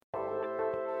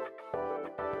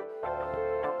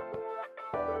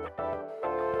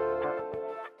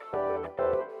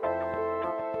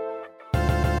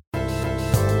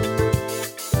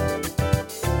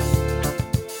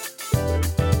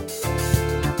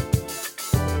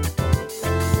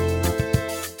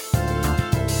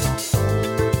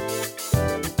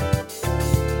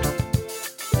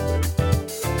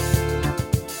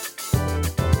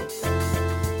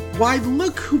Why,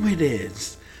 look who it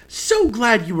is. So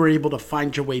glad you were able to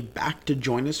find your way back to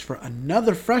join us for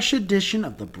another fresh edition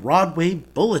of the Broadway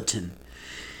Bulletin.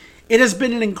 It has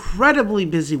been an incredibly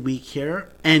busy week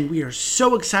here, and we are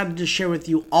so excited to share with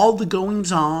you all the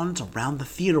goings-ons around the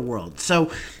theater world.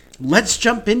 So let's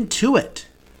jump into it.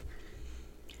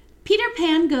 Peter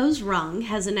Pan Goes Wrong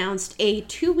has announced a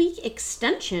 2-week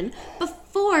extension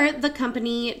before the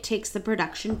company takes the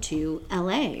production to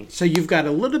LA. So you've got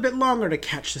a little bit longer to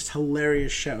catch this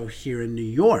hilarious show here in New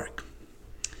York.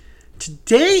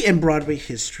 Today in Broadway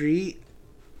history,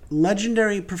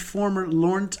 legendary performer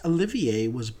Laurence Olivier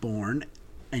was born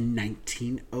in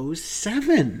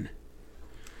 1907.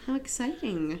 How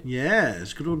exciting.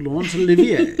 Yes, good old Laurence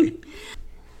Olivier.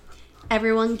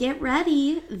 Everyone get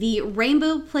ready. The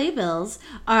Rainbow Playbills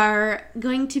are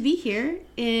going to be here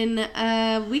in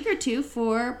a week or two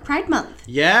for Pride Month.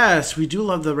 Yes, we do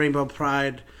love the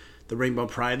Pride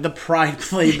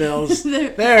Playbills.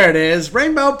 There it is.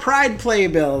 Rainbow Pride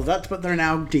Playbills. That's what they're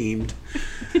now deemed.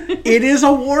 It is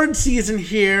award season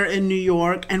here in New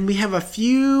York, and we have a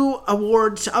few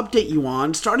awards to update you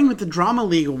on, starting with the Drama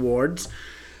League Awards.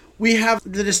 We have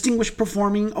the Distinguished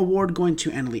Performing Award going to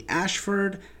Annalie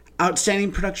Ashford,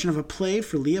 Outstanding Production of a Play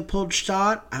for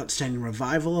Leopoldstadt, Outstanding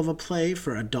Revival of a Play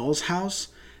for A Doll's House,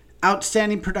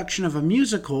 Outstanding Production of a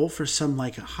Musical for Some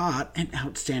Like It Hot, and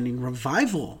Outstanding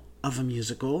Revival of a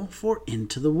Musical for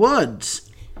Into the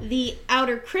Woods. The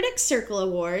Outer Critics Circle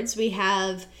Awards, we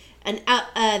have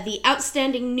the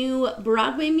Outstanding New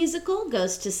Broadway Musical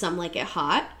goes to Some Like It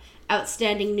Hot,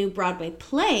 Outstanding New Broadway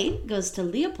Play goes to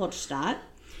Leopoldstadt,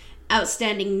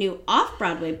 Outstanding New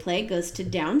Off-Broadway Play goes to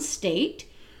Downstate,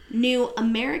 New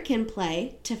American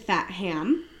Play to Fat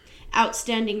Ham,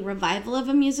 Outstanding Revival of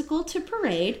a Musical to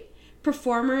Parade,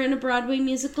 Performer in a Broadway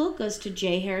Musical goes to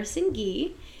J. Harrison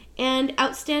Gee, and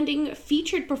Outstanding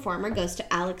Featured Performer goes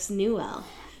to Alex Newell.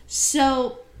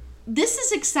 So this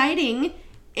is exciting.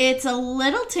 It's a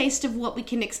little taste of what we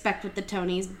can expect with the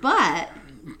Tonys, but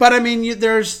I mean,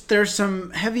 there's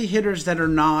some heavy hitters that are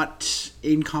not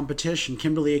in competition.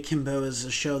 Kimberly Akimbo is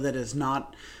a show that is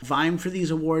not vying for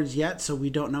these awards yet, so we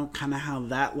don't know kind of how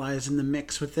that lies in the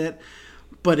mix with it.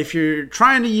 But if you're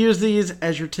trying to use these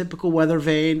as your typical weather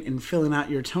vane in filling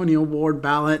out your Tony Award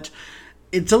ballot,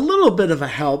 it's a little bit of a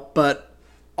help, but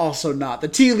also not. The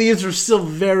tea leaves are still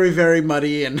very, very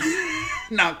muddy and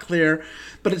not clear,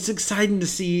 but it's exciting to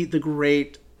see the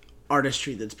great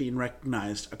artistry that's being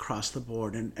recognized across the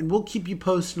board, and we'll keep you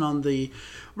posted on the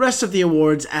rest of the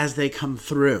awards as they come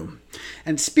through.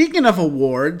 And speaking of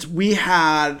awards, we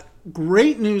had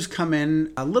great news come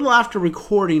in a little after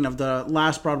recording of the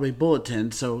last Broadway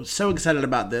Bulletin, so excited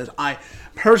about this. I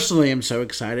personally am so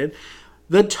excited.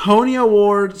 The Tony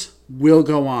Awards will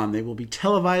go on. They will be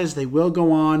televised. They will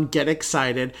go on. Get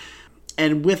excited.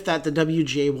 And with that, the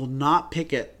WGA will not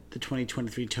picket the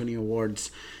 2023 Tony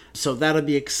Awards. So that'll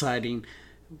be exciting.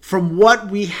 From what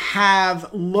we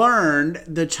have learned,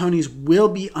 the Tonys will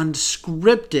be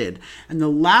unscripted. And the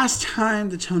last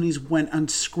time the Tonys went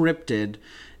unscripted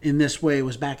in this way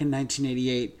was back in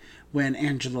 1988 when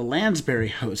Angela Lansbury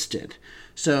hosted.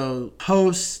 So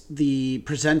hosts, the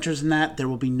presenters in that, there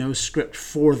will be no script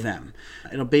for them.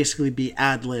 It'll basically be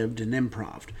ad-libbed and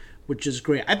improv, which is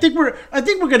great. I think we're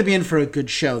going to be in for a good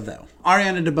show, though.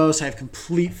 Ariana DeBose, I have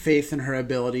complete faith in her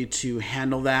ability to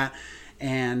handle that,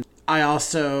 and I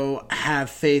also have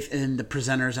faith in the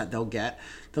presenters that they'll get.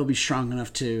 They'll be strong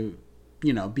enough to,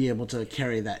 be able to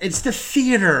carry that. It's the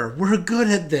theater. We're good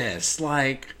at this.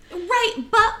 Right,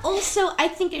 but also I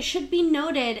think it should be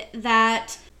noted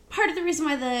that part of the reason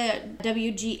why the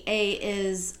WGA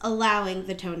is allowing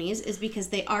the Tonys is because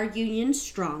they are union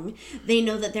strong. They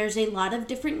know that there's a lot of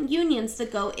different unions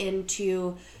that go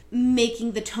into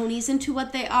making the Tonys into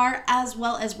what they are, as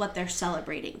well as what they're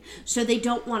celebrating. So they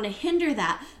don't want to hinder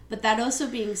that. But that also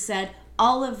being said,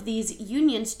 all of these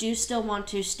unions do still want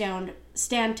to stand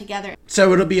together.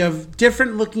 So it'll be a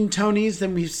different looking Tonys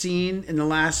than we've seen in the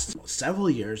last several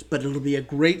years, but it'll be a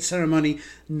great ceremony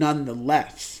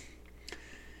nonetheless.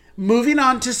 Moving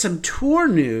on to some tour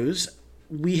news,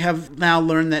 we have now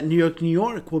learned that New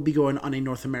York will be going on a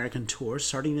North American tour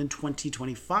starting in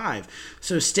 2025.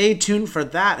 So stay tuned for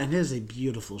that, and it is a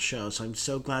beautiful show. So I'm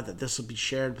so glad that this will be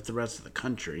shared with the rest of the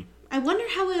country. I wonder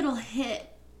how it'll hit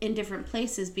in different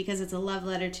places because it's a love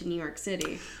letter to New York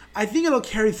City. I think it'll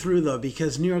carry through, though,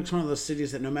 because New York's one of those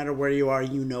cities that no matter where you are,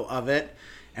 you know of it,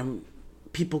 and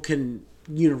people can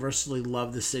universally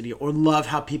love the city or love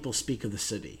how people speak of the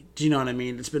city. Do you know what I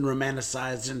mean? It's been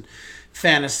romanticized and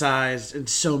fantasized in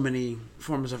so many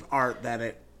forms of art that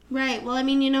it... Right. Well, I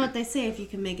mean, you know what they say, if you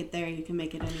can make it there, you can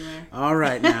make it anywhere. All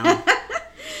right, now.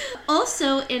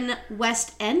 Also, in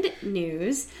West End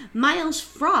news, Miles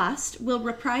Frost will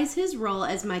reprise his role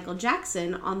as Michael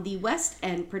Jackson on the West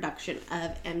End production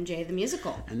of MJ the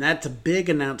Musical. And that's a big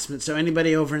announcement. So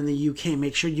anybody over in the UK,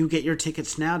 make sure you get your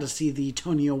tickets now to see the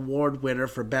Tony Award winner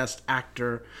for Best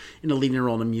Actor in a Leading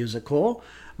Role in a Musical,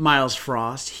 Miles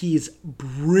Frost. He's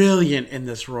brilliant in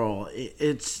this role.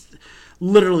 It's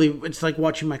like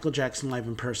watching Michael Jackson live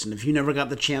in person. If you never got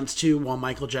the chance to while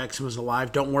Michael Jackson was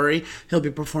alive, don't worry. He'll be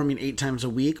performing 8 times a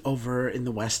week over in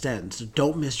the West End. So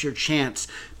don't miss your chance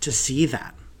to see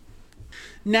that.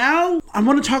 Now, I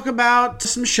want to talk about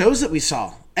some shows that we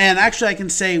saw. And actually, I can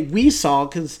say we saw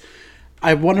because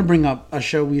I want to bring up a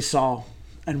show we saw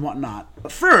and whatnot.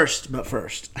 But first, I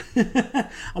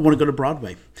want to go to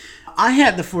Broadway. I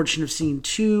had the fortune of seeing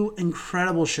 2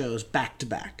 incredible shows back to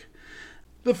back.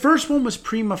 The first one was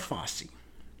Prima Facie,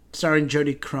 starring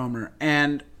Jodie Comer,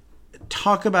 and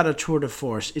talk about a tour de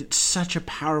force. It's such a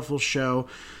powerful show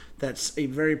that's a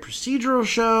very procedural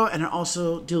show, and it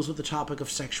also deals with the topic of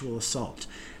sexual assault.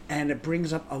 And it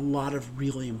brings up a lot of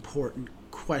really important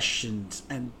questions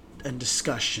and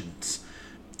discussions.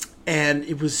 And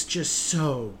it was just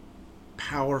so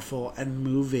powerful and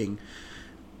moving.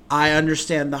 I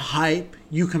understand the hype.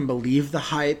 You can believe the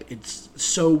hype. It's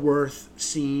so worth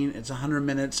seeing. It's 100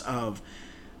 minutes of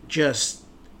just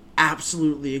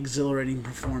absolutely exhilarating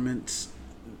performance.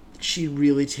 She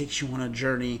really takes you on a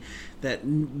journey that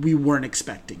we weren't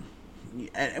expecting,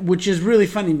 which is really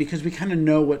funny because we kind of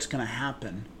know what's going to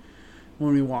happen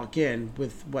when we walk in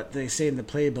with what they say in the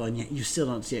playbill, and yet you still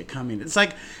don't see it coming. It's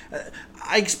like,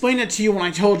 I explained it to you when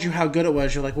I told you how good it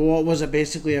was. You're like, well, what was it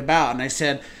basically about? And I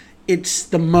said, it's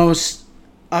the most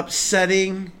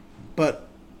upsetting but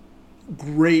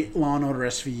great Law & Order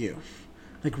SVU.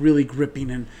 Like really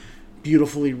gripping and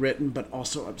beautifully written but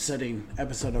also upsetting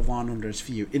episode of Law & Order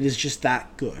SVU. It is just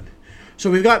that good.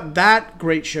 So we've got that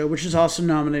great show, which is also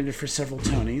nominated for several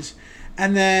Tonys.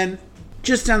 And then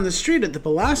just down the street at the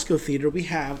Belasco Theater, we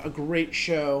have a great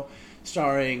show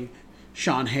starring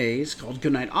Sean Hayes called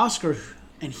Goodnight Oscar.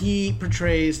 And he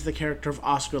portrays the character of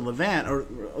Oscar Levant, or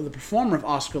the performer of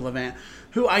Oscar Levant,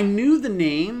 who I knew the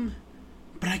name,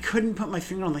 but I couldn't put my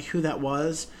finger on like who that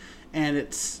was. And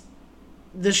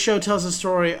this show tells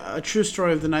a true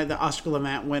story of the night that Oscar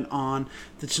Levant went on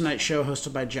the Tonight Show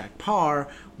hosted by Jack Parr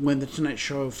when the Tonight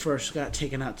Show first got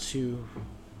taken out to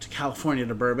California,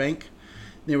 to Burbank.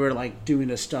 They were like doing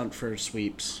a stunt for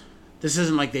sweeps. This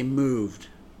isn't like they moved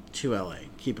to LA,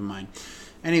 keep in mind.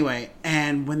 Anyway,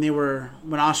 and when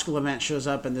Oscar Levant shows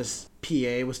up and this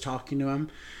PA was talking to him,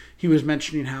 he was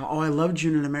mentioning how, I loved you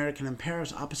in An American in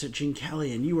Paris opposite Gene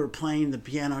Kelly, and you were playing the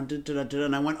piano,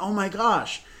 and I went, oh my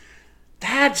gosh,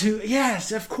 that's who,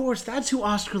 yes, of course, that's who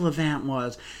Oscar Levant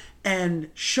was. And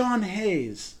Sean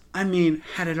Hayes,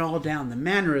 had it all down, the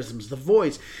mannerisms, the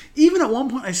voice. Even at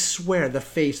one point, I swear, the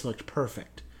face looked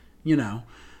perfect,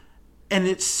 And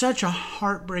it's such a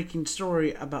heartbreaking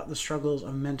story about the struggles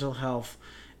of mental health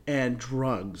and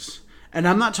drugs. And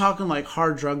I'm not talking like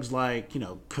hard drugs like,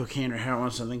 cocaine or heroin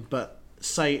or something, but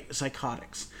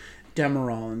psychotics,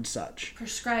 Demerol and such.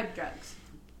 Prescribed drugs.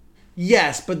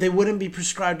 Yes, but they wouldn't be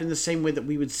prescribed in the same way that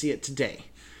we would see it today.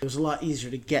 It was a lot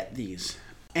easier to get these.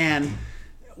 And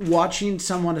watching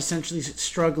someone essentially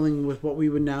struggling with what we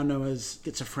would now know as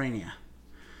schizophrenia.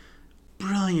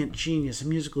 Brilliant genius, a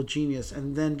musical genius.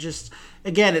 And then just,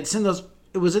 again, it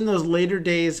was in those later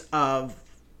days of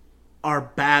our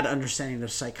bad understanding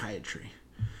of psychiatry.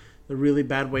 The really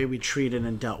bad way we treated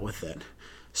and dealt with it.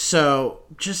 So,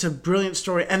 just a brilliant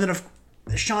story. And then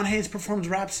Sean Hayes performs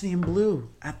Rhapsody in Blue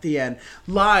at the end,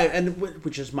 live, and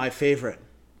which is my favorite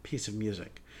piece of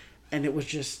music. And it was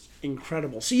just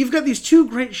incredible. So you've got these 2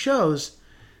 great shows,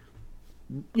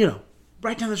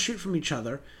 right down the street from each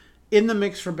other, in the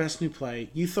mix for Best New Play.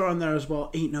 You throw in there as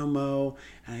well Ain't No Mo,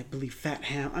 and I believe Fat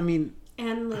Ham.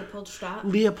 And Leopoldstadt.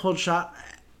 Leopoldstadt.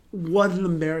 What an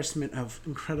embarrassment of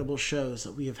incredible shows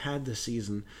that we have had this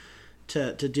season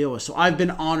to deal with. So I've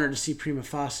been honored to see Prima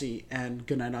Facie and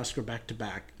Goodnight Oscar back to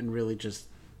back and really just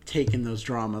taken those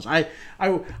dramas. I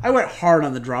went hard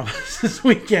on the dramas this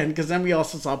weekend because then we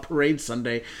also saw Parade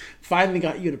Sunday. Finally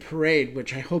got you to Parade,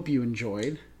 which I hope you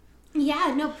enjoyed.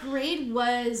 Yeah, no, Parade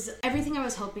was everything I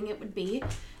was hoping it would be.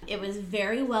 It was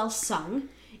very well sung.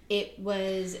 It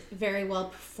was very well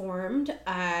performed.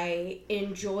 I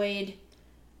enjoyed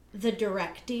the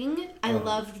directing. I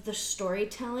loved the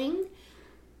storytelling.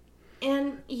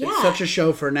 And yeah. It's such a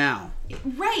show for now.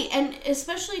 Right, and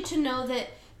especially to know that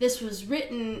this has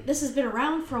been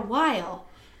around for a while,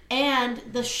 and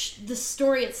the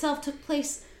story itself took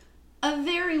place a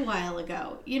very while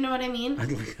ago. You know what I mean?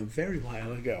 Like a very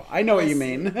while ago. I know what you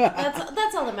mean.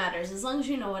 That's all that matters, as long as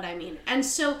you know what I mean. And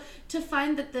so to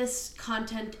find that this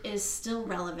content is still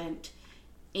relevant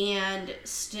and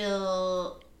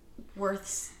still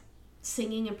worth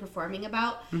singing and performing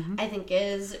about, I think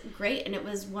is great. And it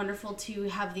was wonderful to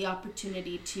have the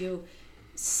opportunity to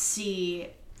see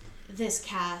this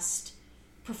cast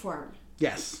perform.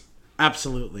 Yes,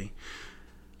 absolutely.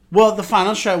 Well, the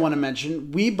final show I want to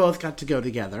mention, we both got to go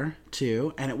together,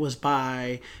 too, and it was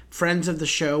by friends of the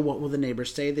show, What Will the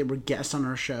Neighbors Say? They were guests on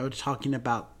our show talking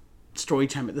about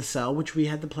Storytime at the Cell, which we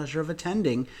had the pleasure of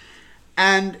attending.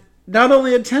 And not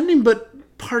only attending, but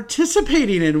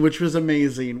participating in, which was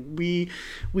amazing. We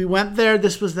went there.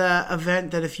 This was the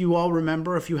event that, if you all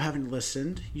remember, if you haven't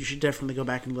listened, you should definitely go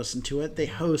back and listen to it. They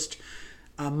host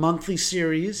a monthly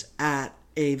series at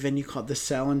a venue called The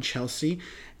Cell in Chelsea.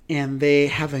 And they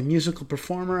have a musical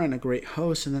performer and a great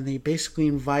host, and then they basically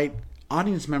invite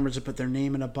audience members to put their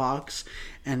name in a box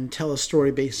and tell a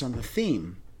story based on the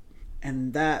theme.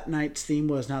 And that night's theme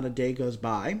was Not a Day Goes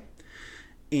By.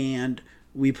 And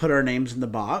we put our names in the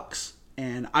box,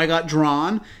 and I got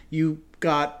drawn. You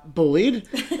got bullied.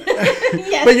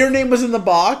 Yes. But your name was in the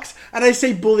box. And I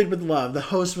say bullied with love. The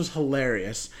host was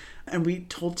hilarious. And we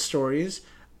told stories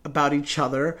about each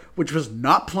other, which was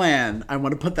not planned. I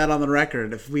want to put that on the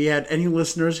record. If we had any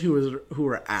listeners who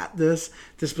were at this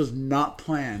was not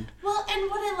planned. Well, and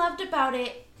what I loved about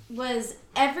it was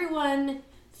everyone,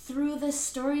 through this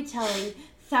storytelling,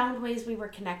 found ways we were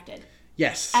connected.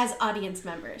 Yes. As audience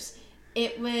members.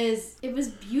 It was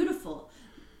beautiful.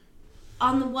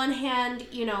 On the one hand,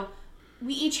 you know,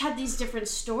 we each had these different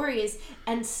stories,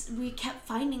 and we kept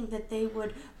finding that they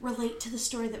would relate to the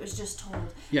story that was just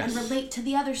told. Yes. And relate to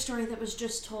the other story that was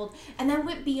just told. And then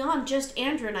went beyond just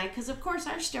Andrew and I, because of course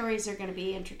our stories are going to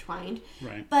be intertwined.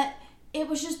 Right. But it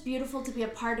was just beautiful to be a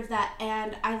part of that,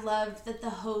 and I loved that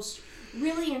the host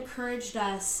really encouraged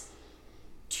us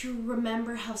to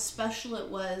remember how special it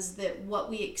was that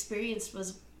what we experienced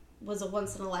was a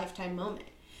once-in-a-lifetime moment.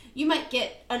 You might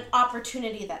get an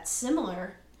opportunity that's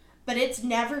similar, but it's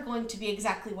never going to be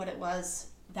exactly what it was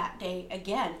that day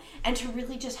again. And to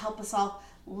really just help us all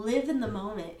live in the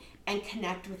moment and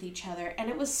connect with each other. And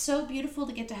it was so beautiful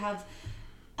to get to have,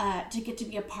 to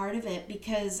be a part of it,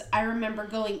 because I remember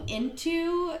going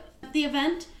into the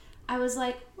event, I was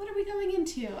like, what are we going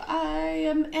into? I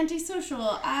am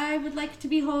antisocial. I would like to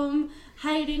be home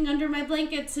hiding under my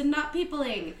blankets and not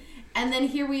peopling. And then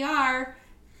here we are.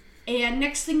 And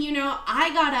next thing you know,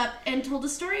 I got up and told a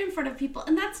story in front of people.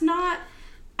 And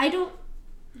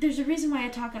there's a reason why I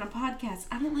talk on a podcast.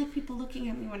 I don't like people looking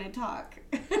at me when I talk.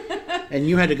 And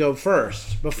you had to go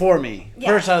first, before me. Yeah.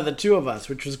 First out of the two of us,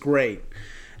 which was great.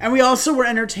 And we also were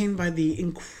entertained by the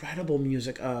incredible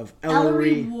music of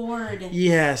Ellery Ward.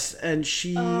 Yes, and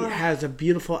she has a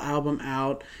beautiful album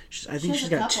out. I think she's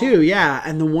got couple. 2, yeah.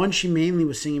 And the one she mainly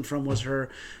was singing from was her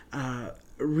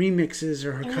remixes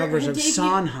or her covers of debut,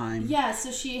 Sondheim. Yeah,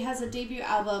 so she has a debut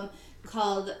album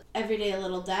called Every Day a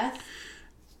Little Death.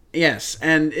 Yes,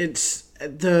 and it's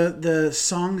the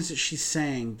songs that she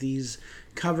sang, these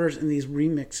covers and these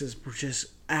remixes were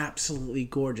just absolutely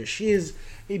gorgeous. She is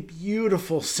a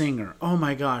beautiful singer. Oh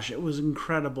my gosh, it was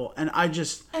incredible. And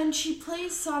she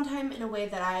plays Sondheim in a way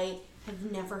that I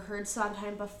have never heard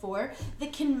Sondheim before,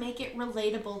 that can make it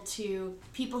relatable to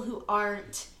people who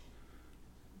aren't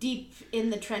deep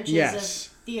in the trenches of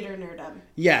theater nerdom.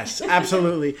 Yes,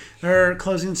 absolutely. Her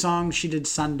closing song, she did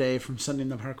Sunday from Sunday in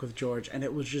the Park with George, and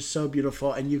it was just so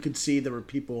beautiful. And you could see there were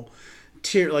people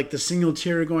like the single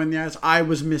tear going in the eyes. I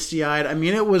was misty-eyed. I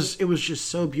mean, it was just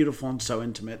so beautiful and so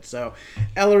intimate. So,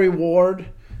 Ellery Ward,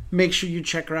 make sure you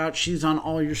check her out. She's on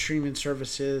all your streaming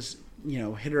services. You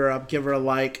know, hit her up, give her a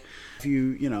like. If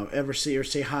you ever see her,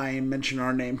 say hi and mention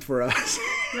our name for us.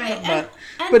 Right.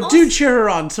 but do cheer her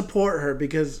on, support her,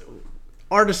 because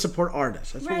artists support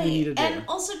artists. That's what we need to do. And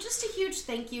also just a huge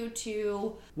thank you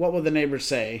to What Will the Neighbors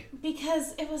Say?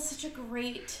 Because it was such a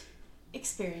great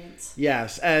experience.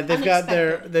 Yes, they've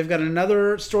got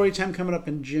another story time coming up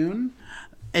in June.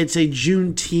 It's a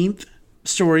Juneteenth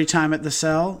story time at the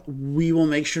Cell. We will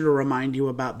make sure to remind you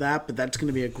about that, but that's going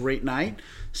to be a great night.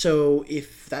 So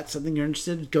if that's something you're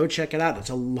interested in, go check it out. It's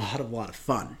a lot of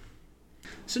fun.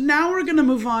 So now we're going to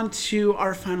move on to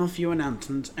our final few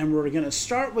announcements, and we're going to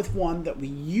start with one that we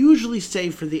usually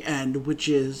save for the end, which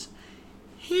is,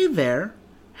 hey there,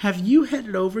 have you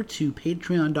headed over to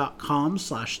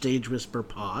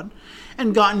patreon.com/stagewhisperpod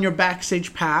and gotten your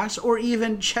backstage pass, or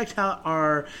even checked out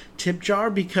our tip jar?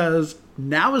 Because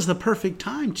now is the perfect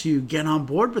time to get on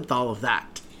board with all of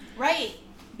that. Right.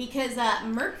 because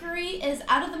mercury is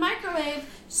out of the microwave,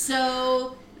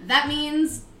 so that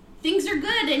means things are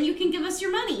good and you can give us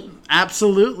your money.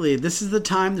 Absolutely. This is the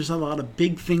time. There's a lot of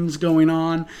big things going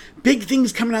on. Big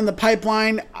things coming down the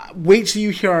pipeline. Wait till you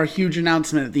hear our huge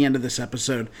announcement at the end of this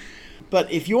episode.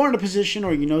 But if you're in a position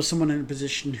or you know someone in a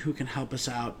position who can help us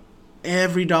out,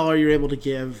 every dollar you're able to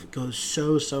give goes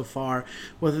so far,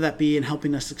 whether that be in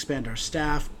helping us expand our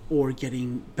staff or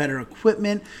getting better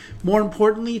equipment. More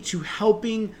importantly, to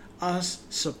helping us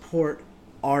support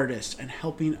artists and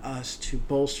helping us to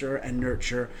bolster and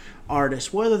nurture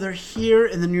artists, whether they're here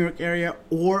in the New York area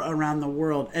or around the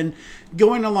world. And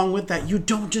going along with that, you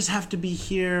don't just have to be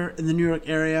here in the New York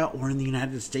area or in the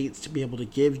United States to be able to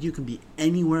give. You can be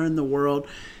anywhere in the world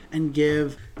and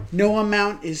give. No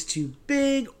amount is too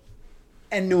big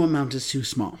and no amount is too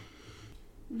small.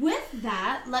 With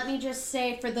that, let me just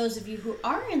say, for those of you who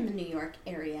are in the New York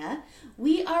area,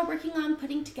 we are working on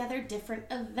putting together different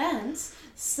events,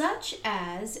 such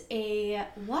as a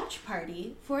watch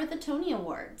party for the Tony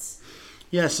Awards.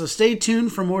 Yeah, so stay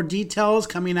tuned for more details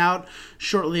coming out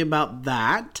shortly about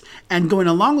that. And going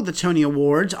along with the Tony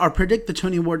Awards, our Predict the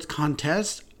Tony Awards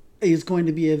contest is going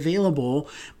to be available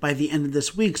by the end of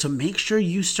this week. So make sure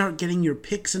you start getting your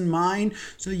picks in mind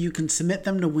so that you can submit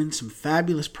them to win some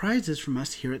fabulous prizes from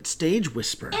us here at Stage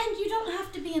Whisper. And you don't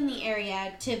have to be in the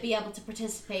area to be able to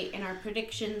participate in our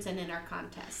predictions and in our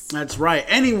contests. That's right.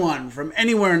 Anyone from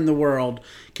anywhere in the world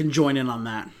can join in on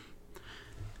that.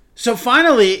 So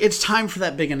finally, it's time for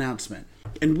that big announcement.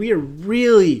 And we are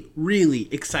really,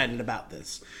 really excited about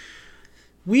this.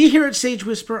 We here at Stage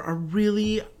Whisper are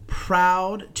really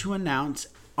proud to announce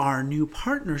our new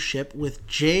partnership with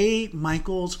J.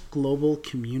 Michaels Global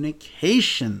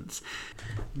Communications.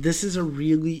 This is a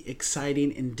really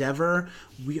exciting endeavor.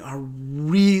 We are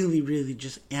really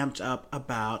just amped up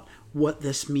about what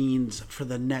this means for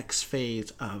the next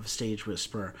phase of Stage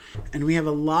Whisper. And we have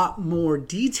a lot more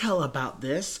detail about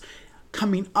this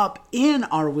coming up in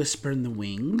our Whisper in the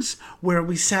Wings, where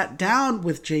we sat down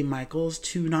with J. Michaels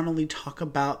to not only talk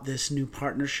about this new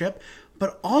partnership,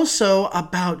 but also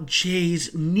about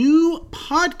Jay's new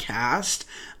podcast,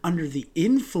 Under the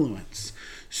Influence.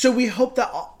 So we hope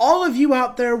that all of you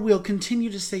out there will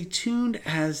continue to stay tuned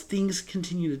as things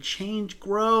continue to change,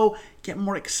 grow, get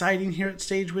more exciting here at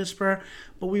Stage Whisper.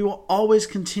 But we will always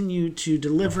continue to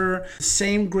deliver the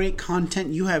same great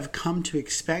content you have come to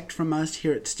expect from us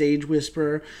here at Stage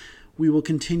Whisper. We will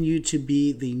continue to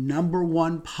be the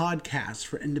 #1 podcast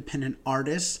for independent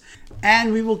artists.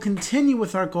 And we will continue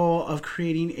with our goal of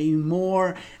creating a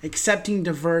more accepting,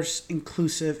 diverse,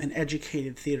 inclusive, and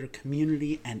educated theater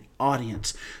community and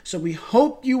audience. So we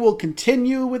hope you will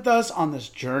continue with us on this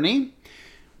journey.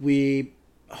 We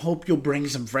hope you'll bring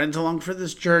some friends along for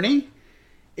this journey.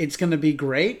 It's going to be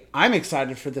great. I'm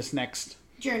excited for this next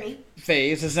journey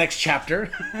phase, this next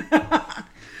chapter.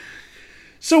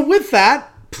 So with that,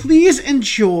 please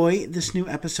enjoy this new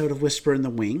episode of Whisper in the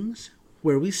Wings,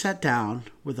 where we sat down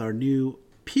with our new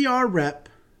PR rep,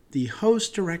 the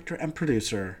host, director, and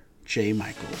producer, J.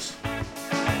 Michaels.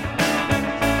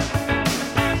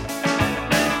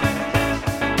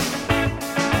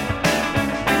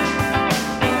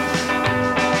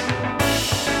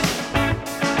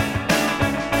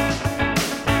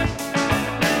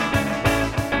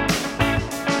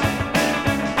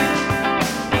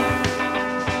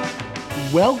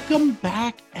 Welcome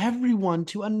back, everyone,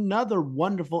 to another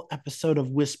wonderful episode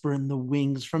of Whisper in the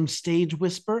Wings from Stage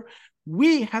Whisper.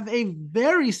 We have a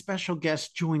very special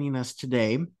guest joining us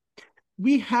today.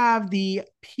 We have the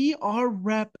PR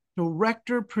rep,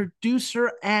 director,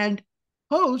 producer, and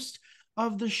host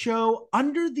of the show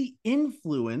Under the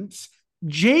Influence,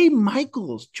 J.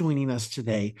 Michaels, joining us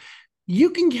today.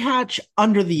 You can catch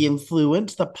Under the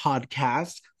Influence, the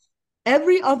podcast,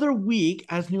 every other week,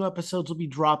 as new episodes will be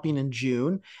dropping in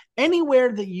June,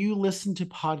 anywhere that you listen to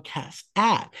podcasts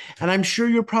at. And I'm sure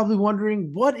you're probably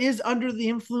wondering, what is Under the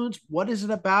Influence? What is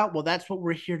it about? Well, that's what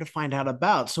we're here to find out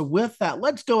about. So with that,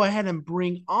 let's go ahead and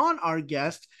bring on our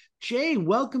guest. Jay,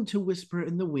 welcome to Whisper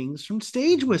in the Wings from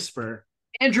Stage Whisper.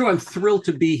 Andrew, I'm thrilled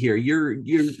to be here.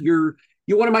 You're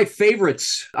one of my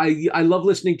favorites. I love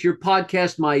listening to your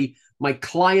podcast. My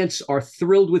clients are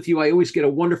thrilled with you. I always get a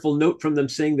wonderful note from them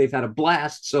saying they've had a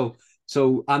blast. So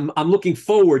I'm looking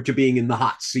forward to being in the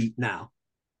hot seat now.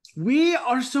 We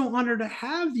are so honored to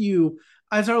have you.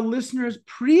 As our listeners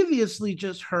previously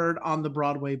just heard on the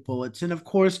Broadway Bulletin, of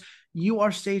course, you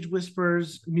are Stage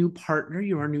Whisper's new partner.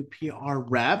 You are new PR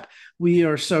rep. We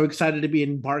are so excited to be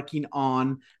embarking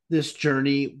on this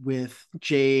journey with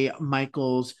J.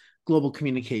 Michaels Global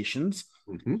Communications.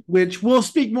 which we'll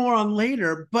speak more on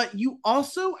later. But you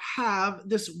also have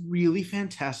this really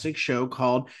fantastic show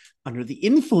called Under the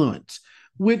Influence,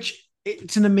 which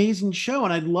it's an amazing show.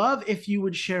 And I'd love if you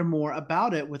would share more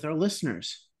about it with our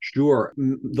listeners. Sure.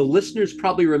 The listeners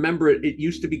probably remember it. It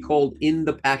used to be called In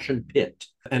the Passion Pit.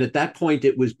 And at that point,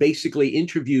 it was basically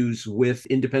interviews with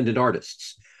independent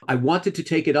artists. I wanted to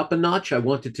take it up a notch. I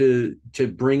wanted to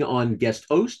bring on guest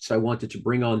hosts. I wanted to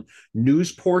bring on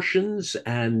news portions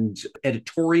and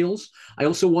editorials. I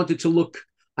also wanted to look,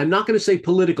 I'm not going to say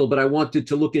political, but I wanted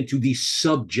to look into the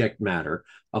subject matter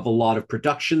of a lot of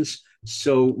productions.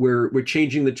 So we're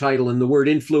changing the title, and the word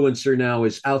influencer now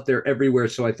is out there everywhere.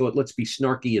 So I thought, let's be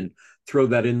snarky and throw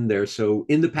that in there. So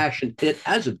In the Passion Pit,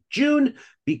 as of June,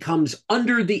 becomes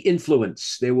Under the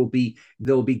Influence. There'll be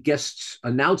guest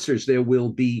announcers. There will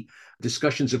be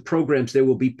discussions of programs. There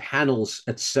will be panels,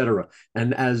 etc.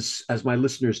 And as my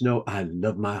listeners know, I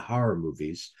love my horror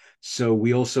movies. So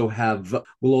we'll also have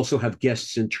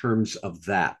guests in terms of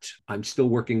that. I'm still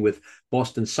working with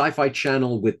Boston Sci-Fi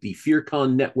Channel, with the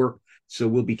FearCon network. So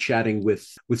we'll be chatting with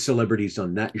celebrities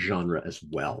on that genre as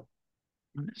well.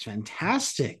 That's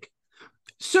fantastic.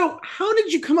 So how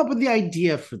did you come up with the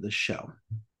idea for the show?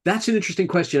 That's an interesting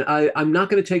question. I'm not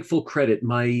going to take full credit.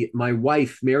 My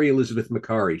wife, Mary Elizabeth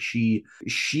McCary,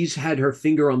 she's had her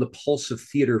finger on the pulse of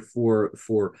theater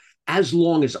for as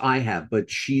long as I have, but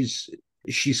she's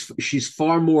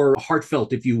far more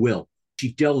heartfelt, if you will.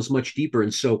 She delves much deeper.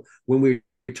 And so when we're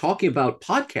talking about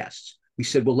podcasts, we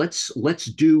said, well, let's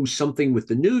do something with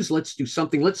the news. Let's do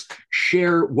something. Let's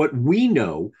share what we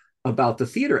know about the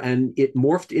theater. And it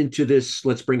morphed into this,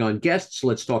 let's bring on guests.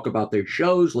 Let's talk about their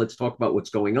shows. Let's talk about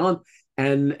what's going on.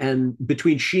 And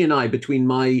between she and I, between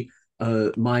my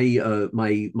glitz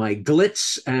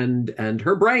and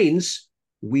her brains,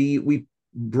 we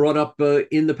brought up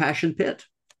In the Passion Pit.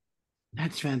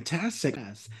 That's fantastic.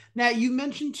 Now, you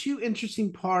mentioned two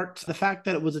interesting parts: the fact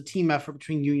that it was a team effort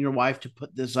between you and your wife to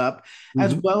put this up,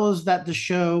 as well as that the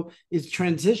show is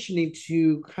transitioning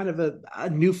to kind of a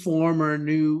new form or a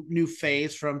new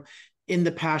phase from In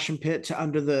the Passion Pit to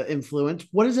Under the Influence.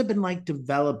 What has it been like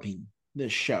developing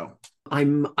this show?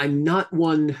 I'm not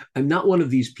one of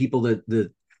these people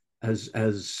that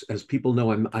as people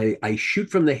know, I shoot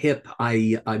from the hip.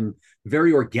 I'm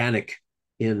very organic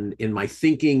in my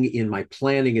thinking, in my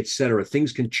planning, etc.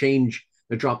 Things can change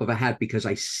a drop of a hat because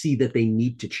I see that they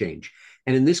need to change.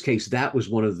 And in this case, that was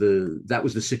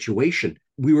the situation.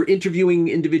 We were interviewing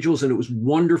individuals and it was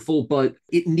wonderful, but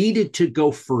it needed to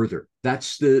go further.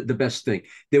 That's the best thing.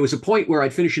 There was a point where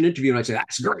I'd finish an interview and I'd say,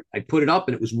 that's great. I'd put it up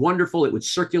and it was wonderful. It would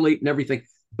circulate and everything.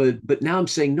 But now I'm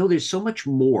saying, no, there's so much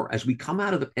more. As we come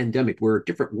out of the pandemic, we're a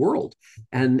different world.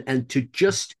 And to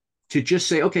just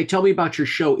say, okay, tell me about your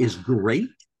show is great,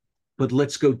 but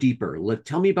let's go deeper.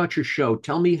 Tell me about your show.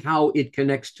 Tell me how it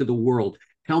connects to the world.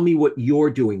 Tell me what you're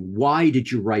doing. Why did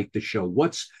you write the show?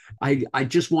 I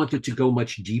just wanted to go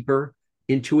much deeper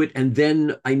into it. And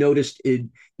then I noticed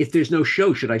if there's no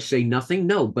show, should I say nothing?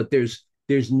 No, but there's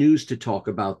news to talk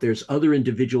about. There's other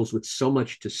individuals with so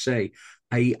much to say.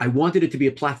 I wanted it to be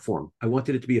a platform. I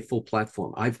wanted it to be a full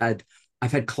platform. I've had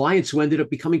clients who ended up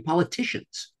becoming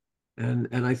politicians.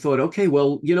 And I thought, okay,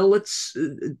 well, let's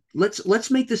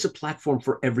make this a platform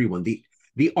for everyone. The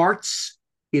arts,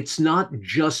 it's not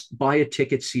just buy a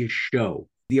ticket, see a show.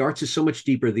 The arts is so much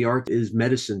deeper. The art is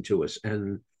medicine to us.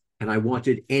 And I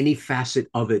wanted any facet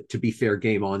of it to be fair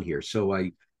game on here. So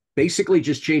I basically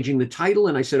just changing the title.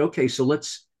 And I said, okay, so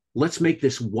let's make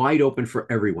this wide open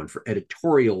for everyone, for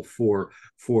editorial, for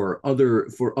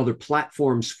other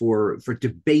platforms, for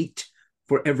debate,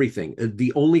 for everything.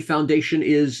 The only foundation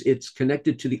is it's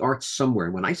connected to the arts somewhere.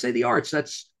 And when I say the arts,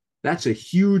 that's a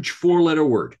huge 4-letter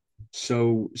word.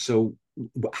 So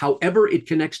however it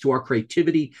connects to our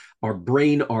creativity, our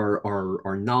brain,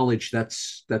 our knowledge,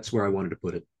 that's where I wanted to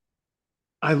put it.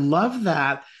 I love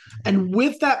that. And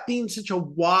with that being such a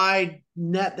wide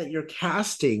net that you're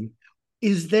casting,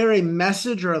 is there a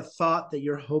message or a thought that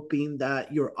you're hoping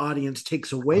that your audience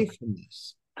takes away from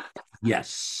this?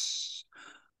 Yes.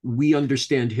 We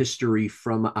understand history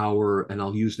from and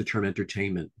I'll use the term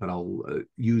entertainment, but I'll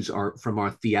use from our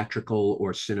theatrical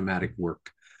or cinematic work.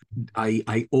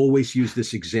 I always use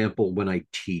this example when I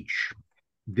teach.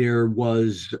 There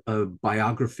was a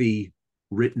biography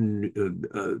written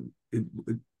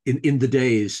in the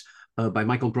days by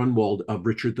Michael Grunwald of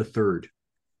Richard III.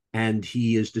 And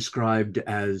he is described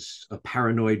as a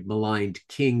paranoid, maligned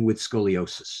king with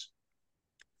scoliosis.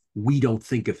 We don't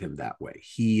think of him that way.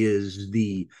 He is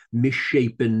the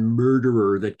misshapen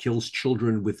murderer that kills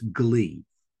children with glee.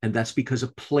 And that's because a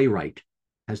playwright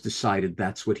has decided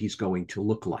that's what he's going to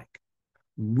look like.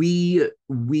 we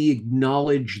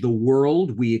acknowledge the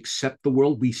world, we accept the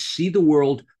world, we see the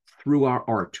world through our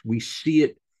art. We see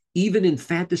it even in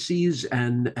fantasies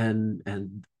and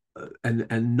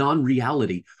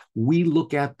non-reality. We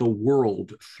look at the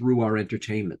world through our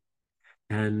entertainment.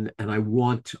 And I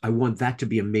want that to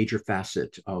be a major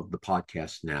facet of the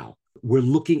podcast now. We're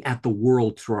looking at the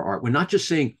world through our art. We're not just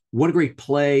saying, what a great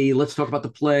play, let's talk about the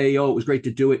play, oh, it was great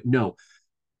to do it. No,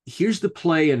 here's the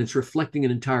play, and it's reflecting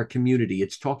an entire community.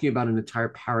 It's talking about an entire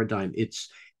paradigm. It's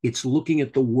looking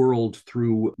at the world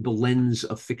through the lens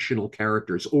of fictional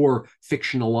characters or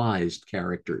fictionalized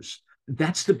characters.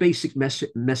 That's the basic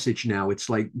message now. It's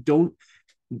like,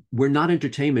 we're not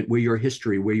entertainment. We're your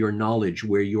history. We're your knowledge.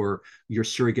 We're your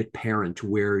surrogate parent.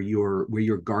 We're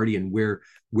your guardian. We're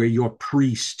your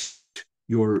priest.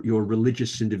 Your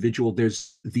religious individual.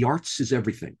 There's the arts is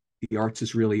everything. The arts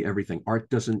is really everything. Art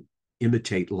doesn't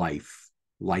imitate life.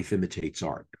 Life imitates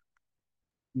art.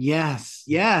 Yes,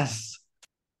 yes.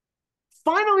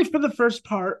 Finally, for the first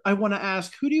part, I want to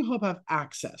ask, who do you hope have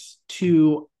access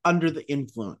to Under the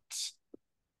Influence?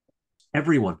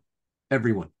 Everyone.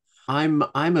 I'm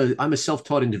a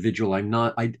self-taught individual.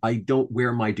 I don't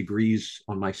wear my degrees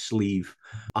on my sleeve.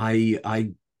 I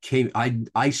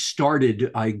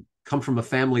come from a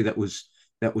family that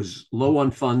was low on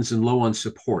funds and low on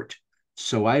support.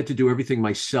 So I had to do everything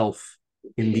myself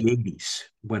in the 80s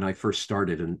when I first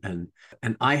started. And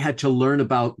I had to learn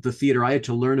about the theater. I had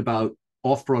to learn about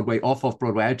off-Broadway,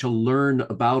 off-Broadway. I had to learn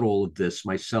about all of this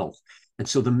myself. And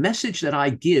so the message that I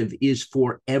give is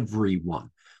for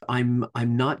everyone. I'm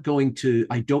not going to,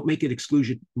 I don't make it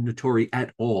exclusionatory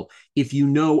at all. If you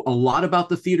know a lot about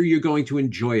the theater, you're going to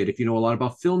enjoy it. If you know a lot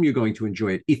about film, you're going to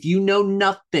enjoy it. If you know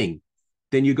nothing,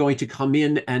 then you're going to come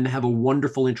in and have a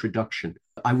wonderful introduction.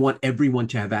 I want everyone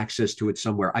to have access to it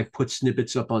somewhere. I put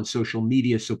snippets up on social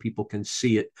media so people can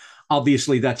see it.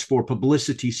 Obviously, that's for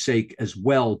publicity's sake as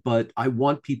well, but I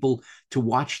want people to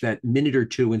watch that minute or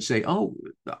two and say, oh,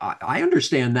 I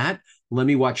understand that. Let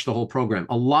me watch the whole program.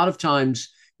 A lot of times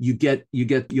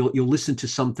you'll listen to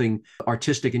something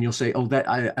artistic and you'll say, oh,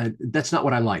 that's not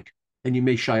what I like. And you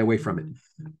may shy away from it.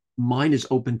 Mine is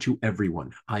open to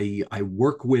everyone. I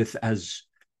work with as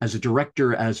a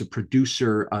director, as a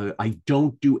producer. I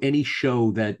don't do any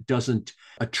show that doesn't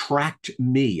attract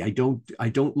me. I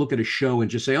don't look at a show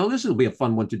and just say, oh, this will be a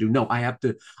fun one to do. No, I have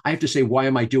to say, why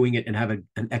am I doing it, and have an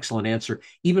excellent answer.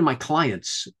 Even my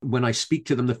clients, when I speak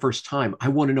to them the first time, I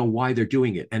want to know why they're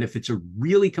doing it. And if it's a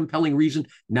really compelling reason,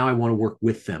 now I want to work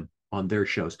with them on their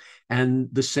shows. And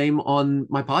the same on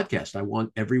my podcast. I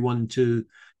want everyone to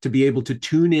be able to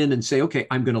tune in and say, okay,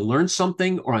 I'm going to learn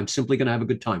something, or I'm simply going to have a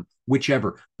good time,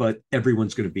 whichever, but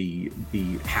everyone's going to be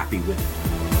happy with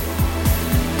it.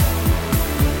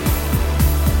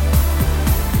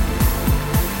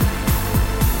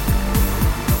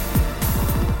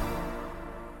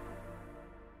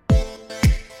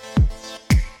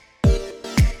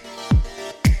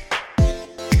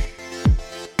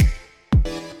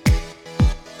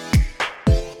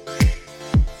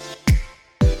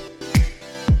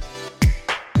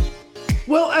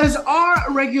 Well, as our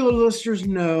regular listeners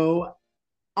know,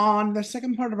 on the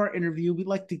second part of our interview, we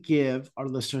like to give our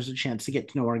listeners a chance to get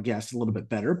to know our guests a little bit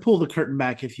better, pull the curtain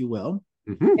back, if you will.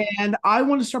 Mm-hmm. And I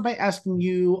want to start by asking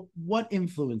you, what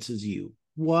influences you?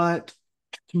 What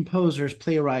composers,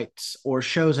 playwrights, or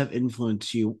shows have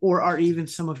influenced you, or are even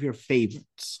some of your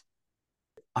favorites?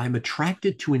 I'm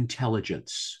attracted to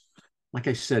intelligence. Like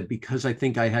I said, because I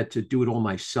think I had to do it all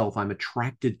myself, I'm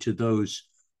attracted to those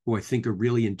who I think are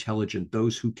really intelligent,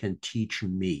 those who can teach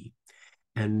me.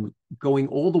 And going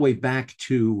all the way back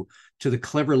to the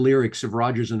clever lyrics of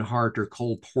Rodgers and Hart or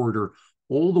Cole Porter,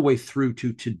 all the way through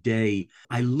to today,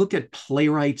 I look at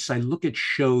playwrights, I look at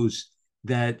shows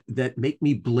that make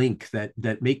me blink,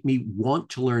 that make me want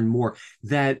to learn more,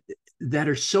 that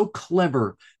are so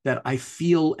clever that I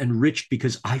feel enriched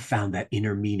because I found that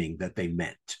inner meaning that they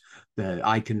meant. That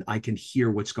I can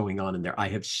hear what's going on in there. I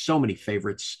have so many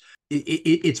favorites.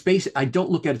 It's basic. I don't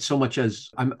look at it so much as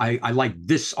I like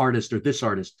this artist or this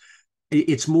artist.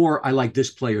 It's more I like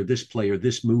this player,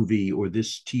 this movie, or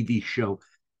this TV show.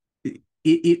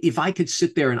 If I could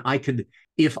sit there and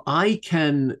if I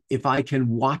can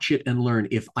watch it and learn,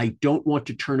 if I don't want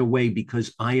to turn away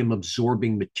because I am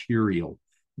absorbing material,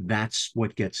 that's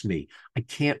what gets me. I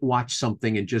can't watch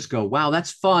something and just go, wow,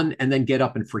 that's fun, and then get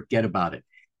up and forget about it.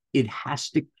 It has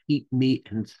to keep me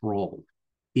enthralled.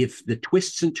 If the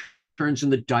twists and turns in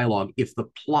the dialogue, if the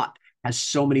plot has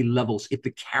so many levels, if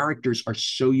the characters are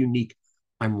so unique,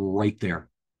 I'm right there.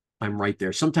 I'm right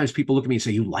there. Sometimes people look at me and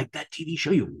say, you like that TV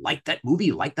show? You like that movie?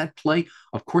 You like that play?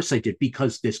 Of course I did,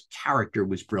 because this character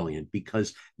was brilliant,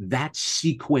 because that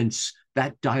sequence,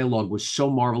 that dialogue was so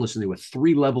marvelous, and there were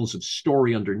 3 levels of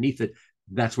story underneath it.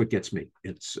 That's what gets me.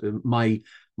 It's my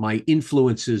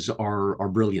influences are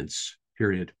brilliance,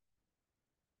 period.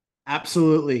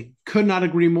 Absolutely. Could not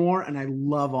agree more. And I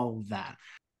love all of that.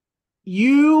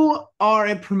 You are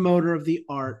a promoter of the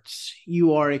arts.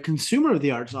 You are a consumer of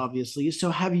the arts, obviously. So,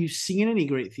 have you seen any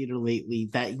great theater lately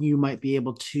that you might be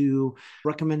able to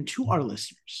recommend to our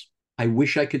listeners? I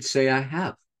wish I could say I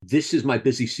have. This is my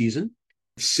busy season.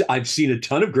 I've seen a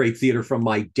ton of great theater from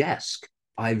my desk.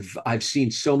 I've seen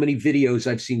so many videos.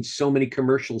 I've seen so many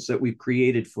commercials that we've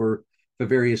created for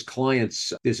various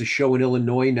clients. There's a show in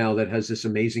Illinois now that has this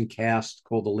amazing cast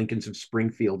called The Lincolns of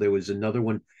Springfield. There was another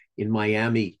one in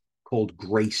Miami called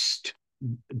Graced.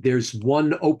 There's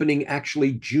one opening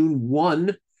actually June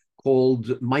 1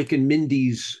 called Mike and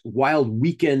Mindy's Wild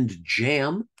Weekend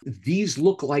Jam. These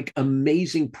look like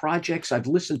amazing projects. I've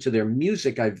listened to their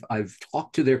music. I've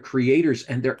talked to their creators,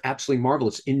 and they're absolutely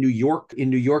marvelous. In New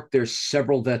York, there's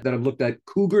several that I've looked at.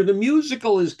 Cougar the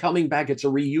Musical is coming back. It's a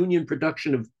reunion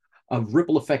production of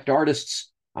Ripple Effect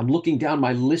artists. I'm looking down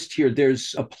my list here.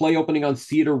 There's a play opening on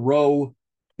Theater Row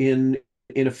in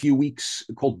a few weeks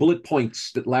called Bullet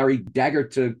Points that Larry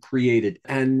Daggert created.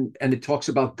 And it talks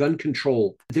about gun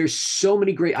control. There's so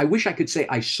many great, I wish I could say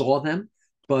I saw them,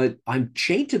 but I'm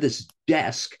chained to this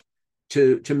desk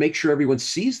to make sure everyone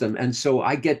sees them. And so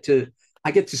I get to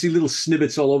see little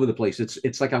snippets all over the place.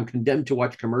 It's like I'm condemned to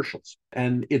watch commercials.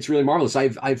 And it's really marvelous.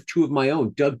 I've 2 of my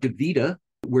own. Doug DeVita,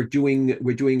 we're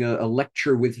doing a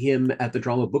lecture with him at the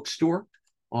Drama Bookstore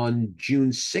on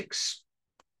June 6th,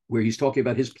 where he's talking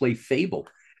about his play Fable.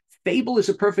 Fable is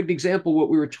a perfect example of what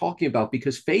we were talking about,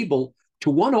 because Fable, to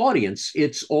one audience,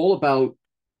 it's all about,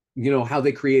 how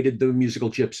they created the musical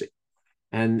Gypsy.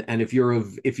 And if you're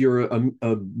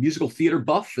a musical theater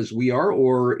buff, as we are,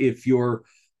 or if you're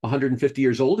 150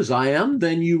 years old, as I am,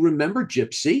 then you remember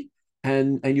Gypsy,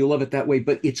 and you love it that way.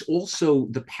 But it's also,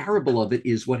 the parable of it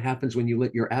is what happens when you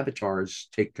let your avatars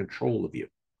take control of you,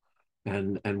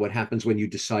 and what happens when you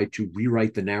decide to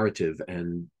rewrite the narrative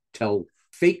and tell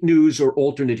fake news or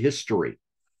alternate history.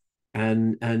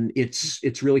 And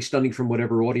it's really stunning from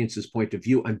whatever audience's point of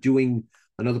view. I'm doing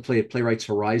another play at Playwrights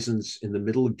Horizons in the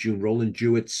middle of June, Roland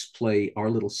Jewett's play Our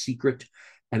Little Secret.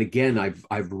 And again,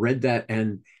 I've read that,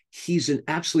 and he's an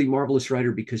absolutely marvelous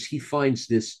writer, because he finds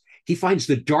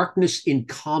the darkness in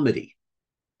comedy.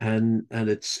 And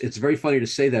it's very funny to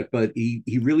say that, but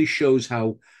he really shows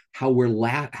how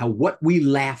what we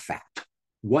laugh at,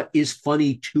 what is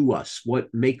funny to us,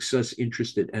 what makes us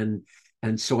interested.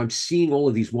 And so I'm seeing all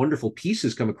of these wonderful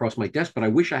pieces come across my desk, but I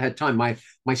wish I had time.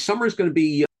 My summer is going to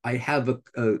be, I have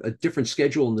a different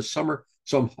schedule in the summer.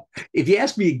 So if you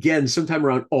ask me again sometime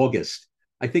around August,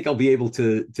 I think I'll be able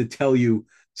to tell you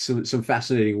some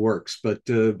fascinating works. But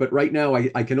right now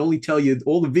I can only tell you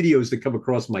all the videos that come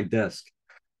across my desk.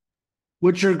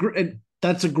 Which are great.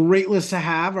 That's a great list to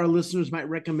have. Our listeners might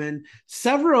recommend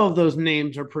several of those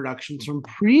names or productions from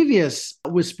previous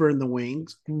Whisper in the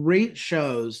Wings. Great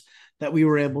shows that we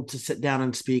were able to sit down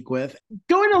and speak with.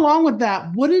 Going along with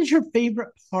that, what is your favorite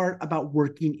part about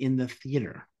working in the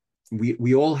theater?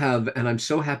 We all have, and I'm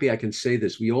so happy I can say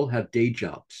this, we all have day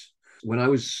jobs. When I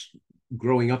was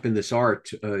growing up in this art,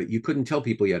 you couldn't tell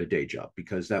people you had a day job,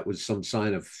 because that was some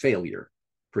sign of failure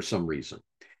for some reason.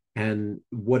 And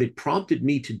what it prompted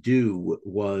me to do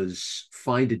was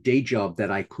find a day job that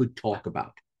I could talk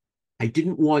about. I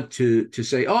didn't want to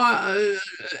say,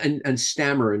 and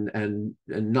stammer and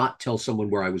not tell someone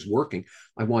where I was working.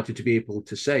 I wanted to be able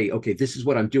to say, okay, this is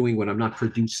what I'm doing when I'm not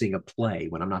producing a play,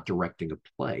 when I'm not directing a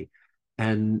play.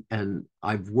 And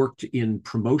I've worked in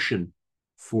promotion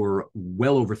for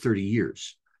well over 30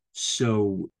 years.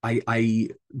 So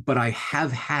but I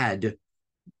have had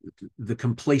the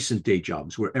complacent day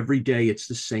jobs where every day it's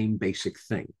the same basic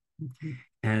thing. Mm-hmm.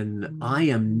 And I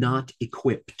am not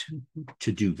equipped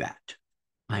to do that.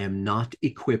 I am not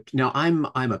equipped. Now I'm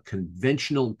a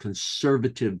conventional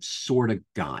conservative sort of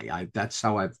guy. That's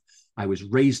how I was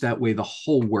raised that way, the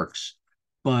whole works.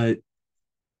 But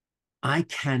I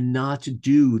cannot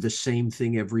do the same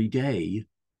thing every day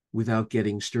without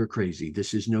getting stir crazy.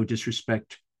 This is no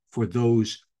disrespect for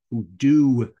those who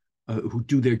do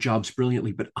their jobs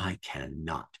brilliantly, but I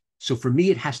cannot. So for me,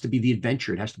 it has to be the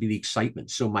adventure. It has to be the excitement.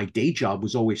 So my day job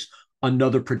was always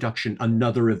another production,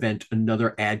 another event,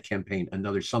 another ad campaign,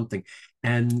 another something.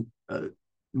 And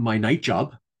my night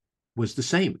job was the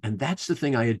same. And that's the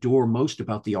thing I adore most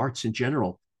about the arts in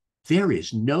general. There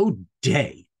is no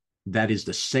day that is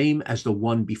the same as the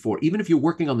one before. Even if you're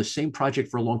working on the same project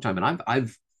for a long time,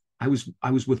 and I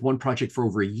was with one project for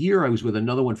over a year. I was with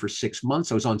another one for 6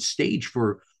 months. I was on stage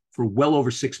for well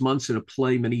over 6 months in a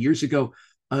play many years ago.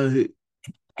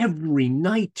 Every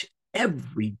night,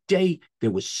 every day,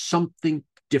 there was something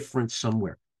different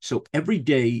somewhere. So every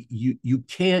day you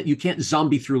can't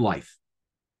zombie through life.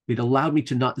 It allowed me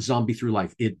to not zombie through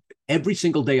life. Every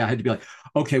single day I had to be like,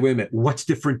 okay, wait a minute, what's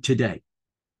different today?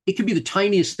 It could be the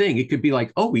tiniest thing. It could be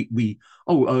like, oh, we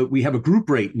have a group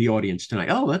rate in the audience tonight.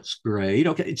 Oh, that's great.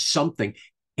 Okay, it's something,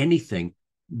 anything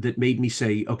that made me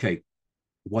say, okay,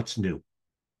 what's new?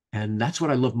 And that's what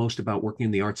I love most about working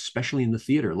in the arts, especially in the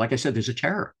theater. Like I said, there's a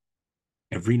terror.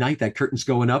 Every night that curtain's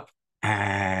going up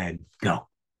and go.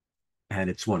 And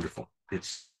it's wonderful.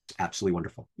 It's absolutely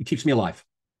wonderful. It keeps me alive.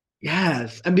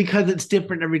 Yes. And because it's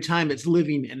different every time, it's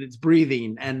living and it's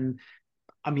breathing. And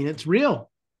I mean, it's real.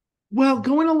 Well,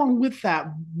 going along with that,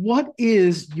 what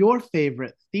is your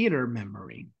favorite theater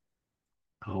memory?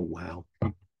 Oh, wow.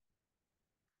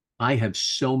 I have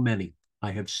so many.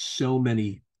 I have so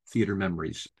many theater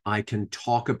memories. I can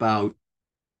talk about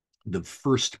the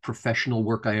first professional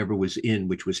work I ever was in,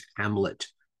 which was Hamlet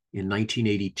in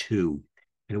 1982.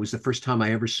 And it was the first time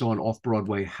I ever saw an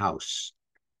off-Broadway house.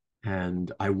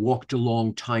 And I walked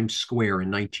along Times Square in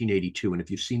 1982. And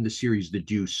if you've seen the series The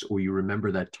Deuce, or you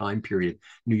remember that time period,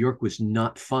 New York was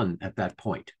not fun at that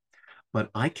point.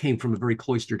 But I came from a very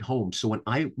cloistered home. So when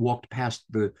I walked past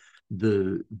the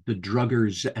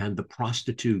druggers and the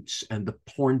prostitutes and the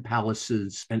porn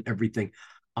palaces and everything,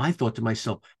 I thought to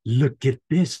myself, look at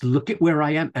this, look at where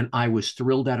I am. And I was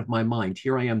thrilled out of my mind.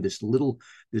 Here I am, this little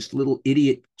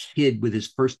idiot kid with his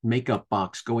first makeup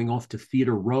box going off to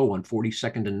Theater Row on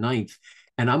 42nd and 9th.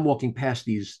 And I'm walking past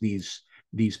these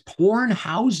porn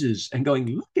houses and going,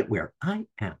 look at where I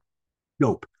am.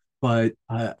 Nope. But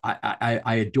I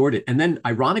adored it. And then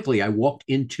ironically, I walked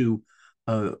into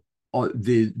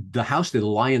the house, the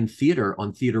Lion Theater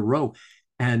on Theater Row.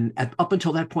 And up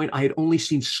until that point, I had only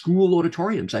seen school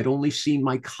auditoriums. I'd only seen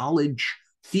my college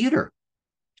theater.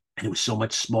 And it was so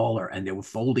much smaller. And there were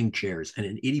folding chairs and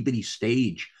an itty bitty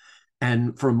stage.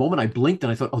 And for a moment, I blinked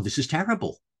and I thought, oh, this is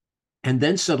terrible. And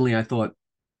then suddenly I thought,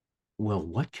 well,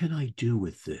 what can I do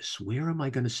with this? Where am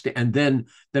I going to stay? And then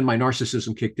my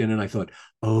narcissism kicked in and I thought,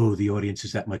 oh, the audience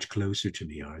is that much closer to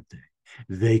me, aren't they?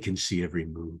 They can see every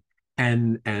move.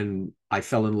 And I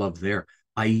fell in love there.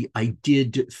 I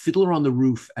did Fiddler on the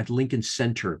Roof at Lincoln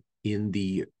Center in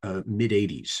the mid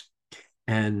 80s.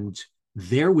 And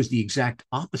there was the exact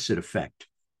opposite effect.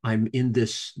 I'm in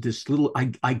this little,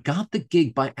 I got the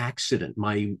gig by accident.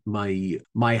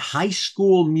 My high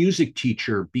school music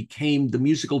teacher became the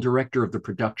musical director of the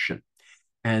production,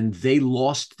 and they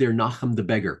lost their Nachum the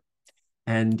Beggar.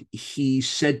 And he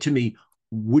said to me,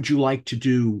 would you like to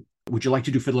do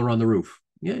Fiddler on the Roof?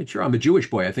 Yeah, sure. I'm a Jewish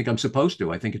boy. I think I'm supposed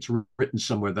to. I think it's written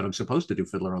somewhere that I'm supposed to do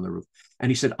Fiddler on the Roof. And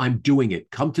he said, I'm doing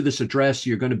it. Come to this address.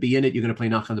 You're going to be in it. You're going to play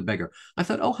Nachum the Beggar. I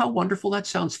thought, oh, how wonderful. That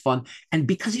sounds fun. And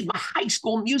because he's my high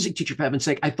school music teacher, for heaven's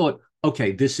sake, I thought,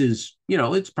 okay, this is,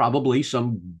 it's probably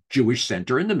some Jewish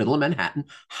center in the middle of Manhattan.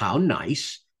 How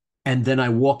nice. And then I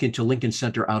walk into Lincoln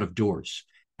Center out of doors.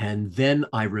 And then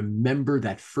I remember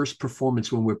that first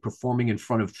performance when we're performing in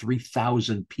front of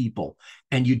 3,000 people.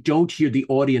 And you don't hear the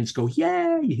audience go,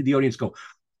 yay! You hear the audience go.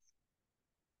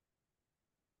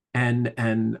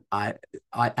 And I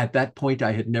at that point,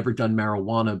 I had never done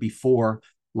marijuana before.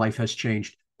 Life has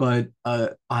changed. But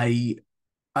I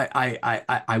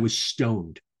was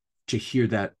stoned to hear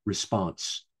that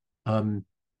response.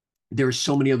 There are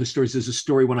so many other stories. There's a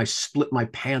story when I split my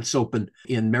pants open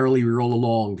in Merrily We Roll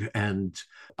Along, and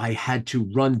I had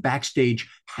to run backstage,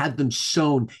 had them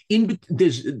sewn.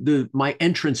 My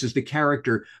entrance as the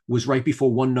character was right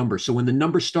before one number. So when the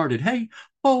number started, hey,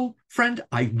 oh, friend,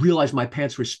 I realized my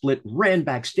pants were split, ran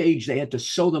backstage. They had to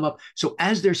sew them up. So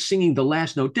as they're singing the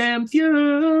last note, damn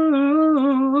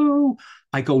you,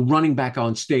 I go running back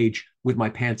on stage with my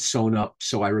pants sewn up.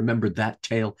 So I remember that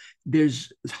tale.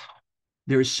 There's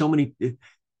so many.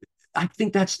 I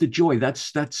think that's the joy.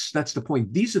 That's the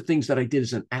point. These are things that I did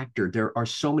as an actor. There are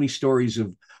so many stories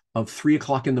of 3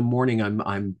 o'clock in the morning.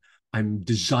 I'm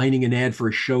designing an ad for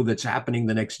a show that's happening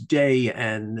the next day,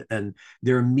 and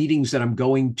there are meetings that I'm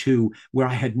going to where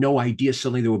I had no idea.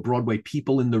 Suddenly there were Broadway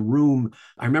people in the room.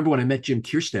 I remember when I met Jim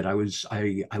Kierstead.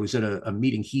 I was at a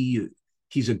meeting.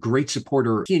 He's a great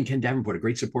supporter. He and Ken Davenport are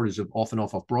great supporters of Off and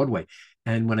Off Broadway.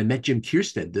 And when I met Jim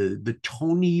Kierstead, the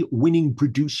Tony-winning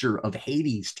producer of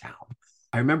Hadestown,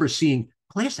 I remember seeing,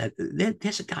 there's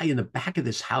a guy in the back of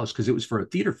this house, because it was for a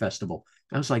theater festival.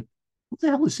 And I was like, what the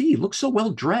hell is he? He looks so well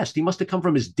dressed. He must have come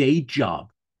from his day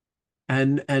job.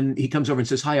 And he comes over and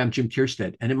says, "Hi, I'm Jim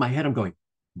Kierstead." And in my head, I'm going,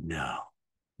 "No,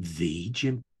 the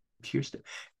Jim Kierstead."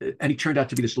 And he turned out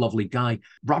to be this lovely guy.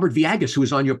 Robert Villegas, who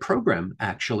was on your program,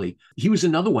 actually, he was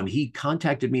another one. He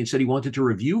contacted me and said he wanted to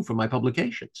review for my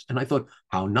publications. And I thought,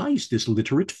 how nice, this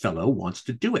literate fellow wants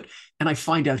to do it. And I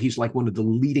find out he's like one of the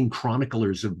leading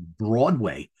chroniclers of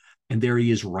Broadway. And there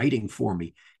he is writing for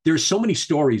me. There's so many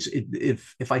stories.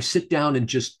 If I sit down and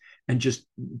just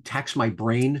tax my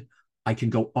brain, I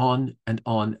can go on and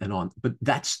on and on. But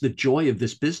that's the joy of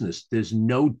this business. There's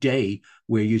no day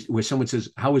where someone says,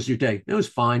 "How was your day?" "It was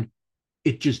fine."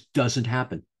 It just doesn't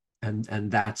happen.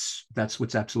 And that's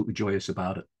what's absolutely joyous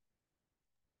about it.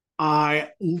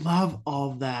 I love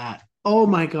all that. Oh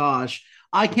my gosh.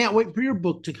 I can't wait for your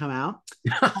book to come out.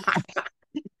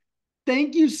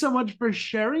 Thank you so much for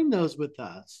sharing those with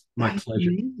us. My That's pleasure.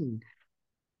 amazing.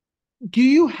 Do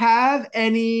you have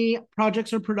any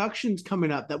projects or productions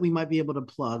coming up that we might be able to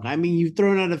plug? I mean, you've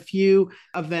thrown out a few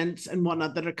events and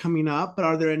whatnot that are coming up, but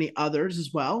are there any others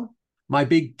as well? My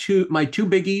two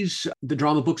biggies: the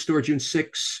Drama Bookstore, June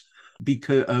 6th,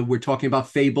 because we're talking about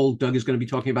Fable. Doug is going to be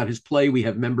talking about his play. We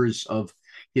have members of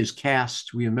his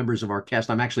cast. We have members of our cast.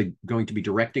 I'm actually going to be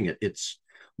directing it.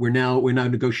 We're now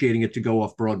negotiating it to go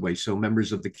off Broadway. So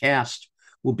members of the cast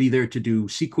will be there to do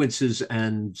sequences,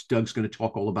 and Doug's going to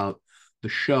talk all about the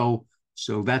show.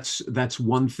 So that's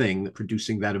one thing,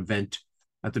 producing that event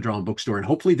at the Drama Bookstore, and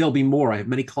hopefully there'll be more. I have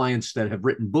many clients that have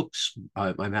written books,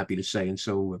 I'm happy to say, and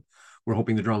so we're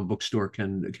hoping the Drama Bookstore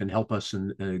can help us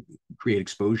and create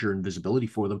exposure and visibility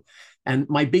for them. And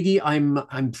my biggie,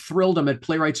 I'm thrilled. I'm at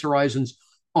Playwrights Horizons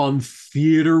on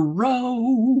Theater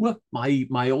Row,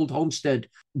 my old homestead.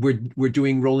 We're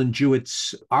doing Roland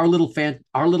Jewett's Our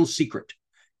Little Secret.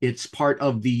 It's part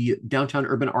of the Downtown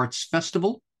Urban Arts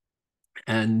Festival,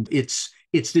 and it's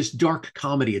this dark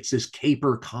comedy. It's this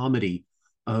caper comedy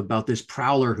about this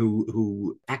prowler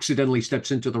who accidentally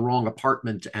steps into the wrong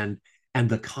apartment, and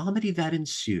the comedy that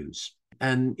ensues.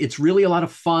 And it's really a lot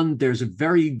of fun. There's a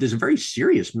very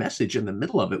serious message in the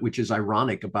middle of it, which is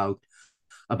ironic, about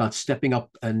stepping up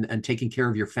and taking care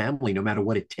of your family no matter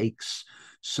what it takes.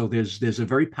 So there's a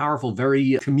very powerful,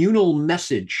 very communal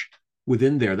message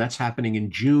within there. That's happening in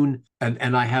June.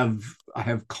 And I have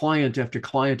client after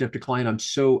client after client. I'm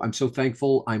so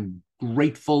thankful. I'm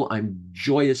grateful. I'm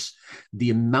joyous. The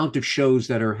amount of shows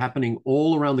that are happening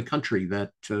all around the country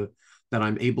that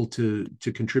I'm able to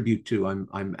contribute to.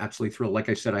 I'm absolutely thrilled. Like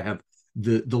I said, I have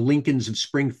the Lincolns of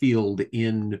Springfield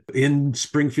in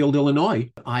Springfield, Illinois.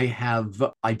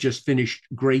 I just finished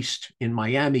Graced in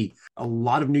Miami. A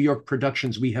lot of New York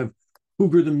productions. We have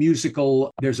Hoover the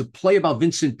Musical. There's a play about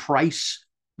Vincent Price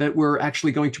that we're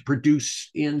actually going to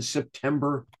produce in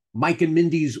September. Mike and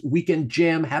Mindy's Weekend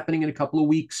Jam happening in a couple of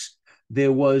weeks.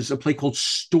 There was a play called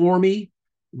Stormy,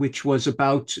 which was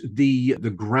about the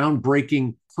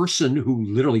groundbreaking person who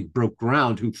literally broke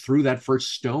ground, who threw that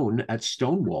first stone at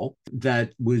Stonewall.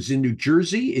 That was in New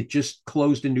Jersey. It just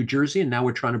closed in New Jersey, and now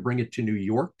we're trying to bring it to New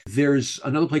York. There's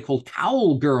another play called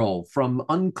Towel Girl from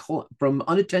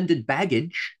Unattended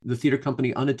Baggage, the theater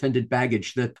company Unattended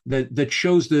Baggage, that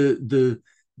shows the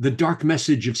dark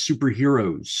message of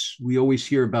superheroes. We always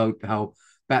hear about how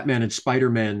Batman and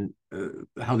Spider-Man,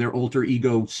 how their alter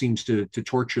ego seems to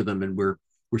torture them, and we're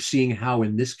seeing how,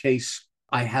 in this case,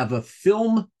 I have a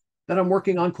film that I'm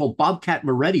working on called Bobcat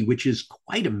Moretti, which is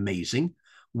quite amazing,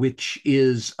 which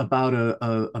is about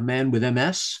a man with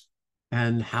MS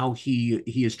and how he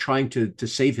is trying to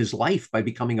save his life by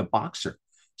becoming a boxer.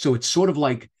 So it's sort of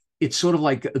like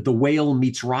The Whale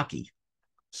meets Rocky.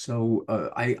 So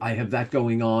I have that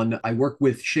going on. I work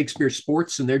with Shakespeare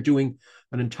Sports, and they're doing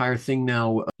an entire thing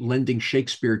now, lending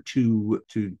Shakespeare to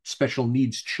special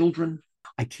needs children.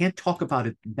 I can't talk about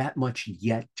it that much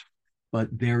yet, but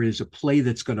there is a play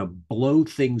that's going to blow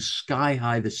things sky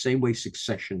high the same way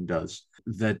Succession does,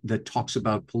 that talks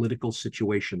about political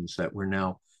situations that we're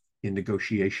now in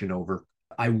negotiation over.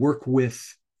 I work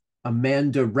with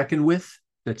Amanda Reckonwith,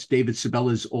 that's David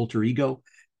Sabella's alter ego,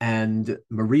 and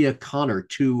Maria Connor,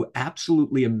 two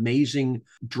absolutely amazing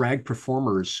drag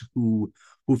performers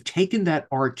who've taken that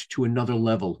art to another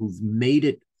level, who've made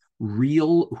it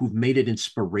real, who've made it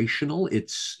inspirational.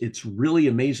 It's really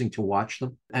amazing to watch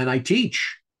them. And I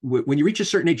teach. When you reach a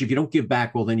certain age, if you don't give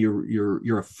back, well, then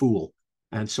you're a fool.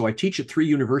 And so I teach at 3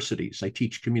 universities. I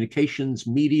teach communications,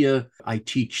 media, I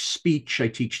teach speech, I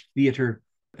teach theater,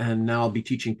 and now I'll be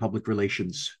teaching public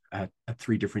relations at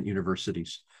 3 different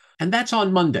universities. And that's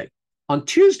on Monday. On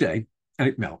Tuesday,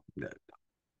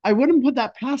 I wouldn't put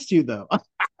that past you, though.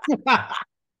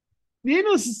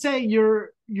 Needless to say, you're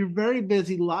very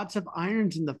busy, lots of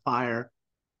irons in the fire.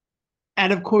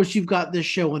 And of course, you've got this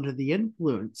show Under the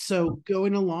Influence. So,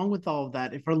 going along with all of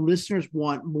that, if our listeners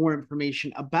want more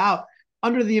information about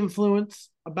Under the Influence,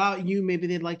 about you, maybe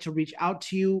they'd like to reach out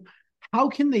to you, how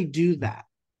can they do that?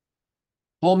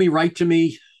 Call me, write to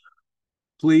me.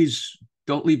 Please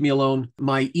don't leave me alone.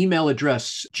 My email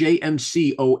address,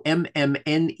 jaymcomnet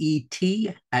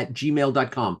at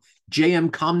gmail.com.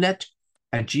 jaymcomnet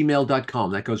at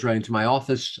gmail.com. That goes right into my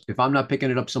office. If I'm not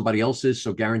picking it up, somebody else is.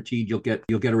 So guaranteed you'll get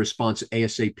a response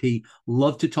ASAP.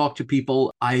 Love to talk to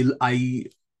people.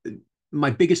 My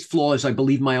biggest flaw is I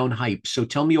believe my own hype. So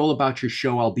tell me all about your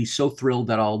show. I'll be so thrilled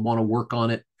that I'll want to work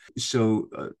on it. So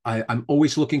I'm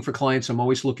always looking for clients. I'm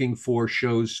always looking for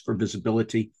shows for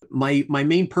visibility. My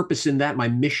main purpose in that, my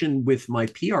mission with my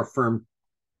PR firm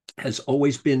has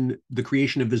always been the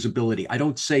creation of visibility. I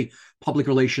don't say public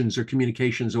relations or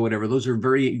communications or whatever. Those are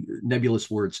very nebulous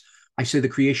words. I say the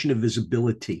creation of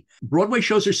visibility. Broadway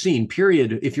shows are seen,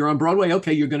 period. If you're on Broadway,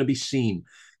 okay, you're going to be seen.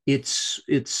 It's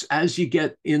as you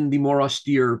get in the more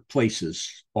austere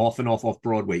places, off and off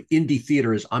Broadway, indie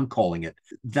theater, as I'm calling it,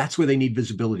 that's where they need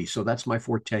visibility. So that's my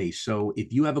forte. So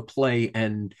if you have a play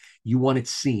and you want it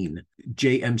seen,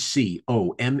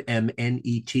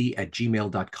 JMCOMMNET at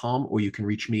gmail.com, or you can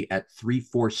reach me at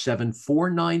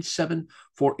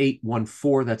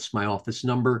 347-497-4814. That's my office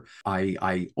number.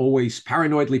 I always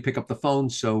paranoidly pick up the phone,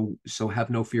 so have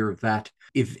no fear of that.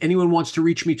 If anyone wants to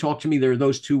reach me, talk to me, there are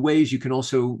those two ways. You can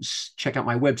also check out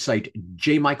my website,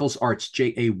 JayMichaelsArts,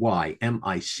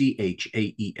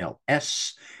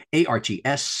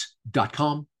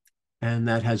 JayMichaelsArts.com. And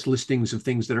that has listings of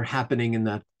things that are happening, and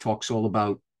that talks all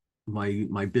about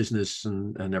my business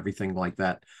and everything like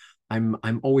that. I'm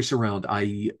always around.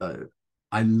 I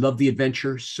love the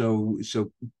adventure. So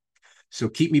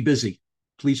keep me busy.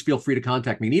 Please feel free to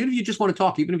contact me. And even if you just want to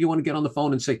talk, even if you want to get on the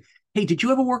phone and say, hey, did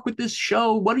you ever work with this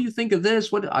show? What do you think of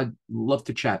this? I'd love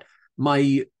to chat.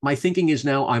 My thinking is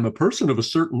now I'm a person of a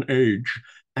certain age.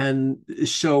 And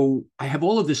so I have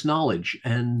all of this knowledge,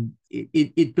 and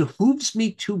it behooves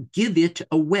me to give it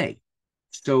away.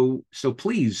 So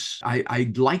please,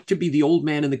 I'd like to be the old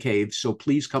man in the cave. So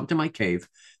please come to my cave,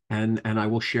 and I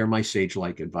will share my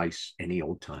sage-like advice any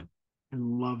old time. I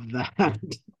love that.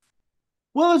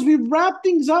 Well, as we wrap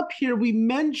things up here, we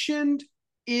mentioned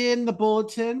in the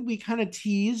bulletin, we kind of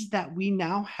teased that we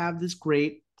now have this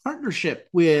great partnership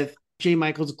with J.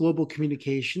 Michaels Global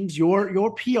Communications,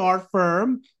 your PR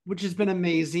firm, which has been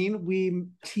amazing. We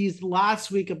teased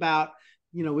last week about,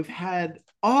 we've had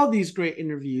all these great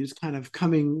interviews kind of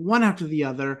coming one after the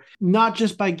other, not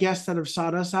just by guests that have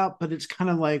sought us out, but it's kind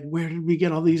of like, where did we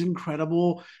get all these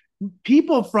incredible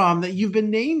people from that you've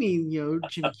been naming,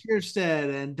 Jim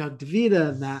Kierstead and Doug DeVita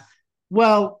and that?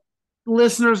 Well,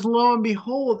 listeners, lo and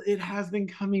behold, it has been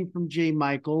coming from J.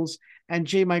 Michaels and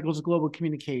J. Michaels Global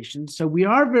Communications. So we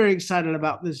are very excited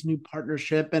about this new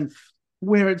partnership and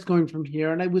where it's going from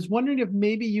here. And I was wondering if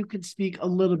maybe you could speak a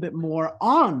little bit more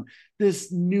on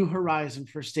this new horizon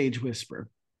for Stage Whisper.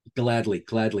 Gladly.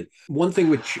 One thing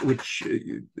which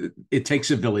it takes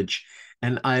a village.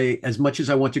 And as much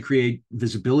as I want to create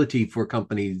visibility for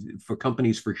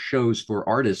companies, for shows, for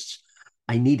artists,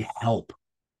 I need help.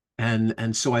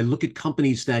 And so I look at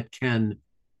companies that can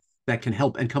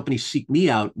help, and companies seek me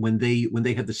out when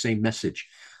they have the same message.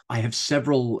 I have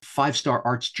several 5-star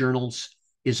arts journals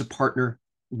is a partner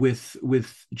with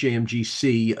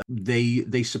JMGC.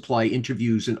 They supply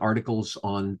interviews and articles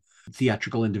on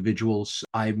theatrical individuals.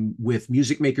 I'm with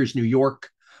Music Makers New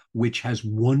York, which has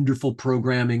wonderful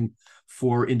programming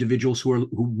for individuals who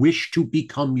wish to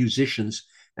become musicians.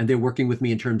 And they're working with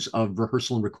me in terms of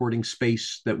rehearsal and recording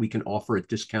space that we can offer at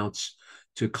discounts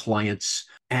to clients,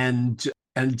 and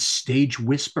Stage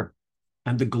Whisper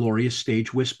and the glorious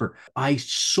Stage Whisper. I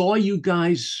saw you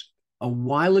guys a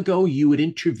while ago. You had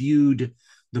interviewed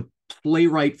the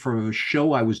playwright for a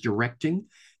show I was directing.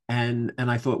 And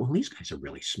I thought, well, these guys are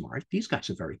really smart. These guys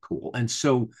are very cool. And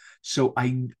so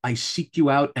I seeked you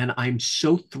out, and I'm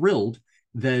so thrilled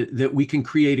that we can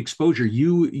create exposure.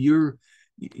 You're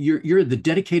the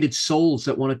dedicated souls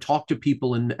that want to talk to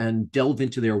people and delve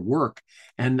into their work.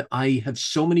 And I have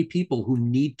so many people who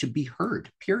need to be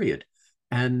heard, period.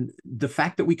 And the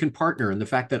fact that we can partner, and the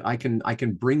fact that I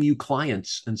can bring you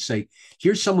clients and say,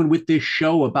 here's someone with this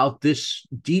show about this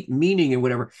deep meaning and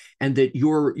whatever, and that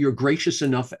you're gracious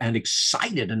enough and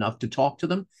excited enough to talk to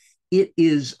them, it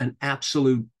is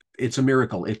it's a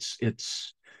miracle.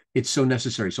 It's so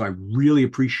necessary. So I really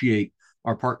appreciate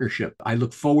our partnership. I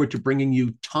look forward to bringing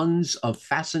you tons of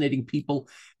fascinating people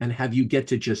and have you get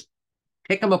to just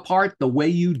pick them apart the way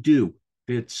you do.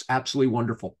 It's absolutely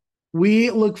wonderful. We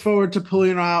look forward to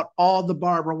pulling out all the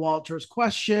Barbara Walters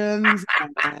questions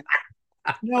and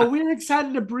No, we're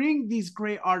excited to bring these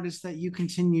great artists that you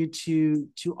continue to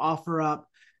offer up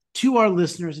to our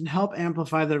listeners and help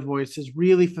amplify their voices,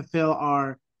 really fulfill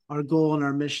our goal and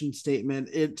our mission statement.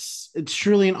 It's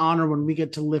truly an honor when we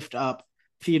get to lift up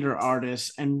theater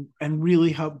artists and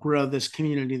really help grow this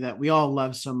community that we all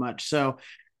love so much. So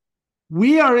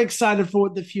we are excited for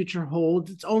what the future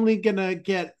holds. It's only gonna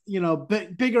get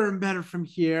bigger and better from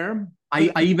here.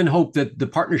 I even hope that the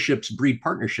partnerships breed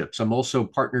partnerships. I'm also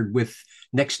partnered with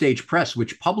Next Stage Press,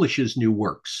 which publishes new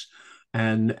works.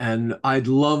 And I'd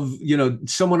love,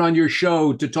 someone on your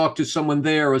show to talk to someone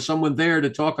there, or someone there to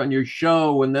talk on your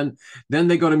show. And then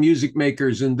they go to Music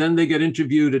Makers, and then they get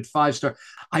interviewed at 5-star.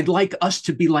 I'd like us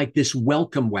to be like this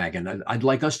welcome wagon. I'd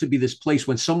like us to be this place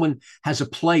when someone has a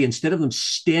play, instead of them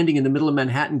standing in the middle of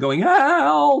Manhattan going,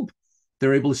 help,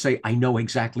 they're able to say, I know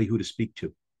exactly who to speak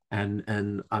to.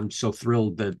 And I'm so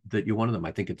thrilled that you're one of them.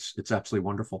 I think it's absolutely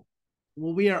wonderful.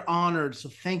 Well, we are honored. So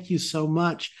thank you so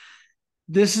much.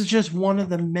 This is just one of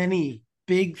the many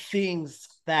big things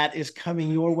that is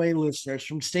coming your way, listeners,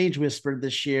 from Stage Whisper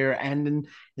this year and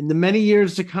in the many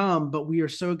years to come. But we are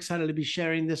so excited to be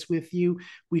sharing this with you.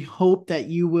 We hope that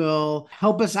you will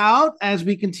help us out as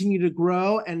we continue to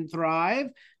grow and thrive.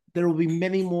 There will be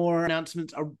many more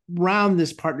announcements around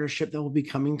this partnership that will be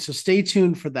coming. So stay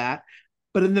tuned for that.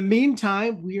 But in the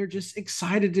meantime, we are just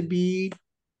excited to be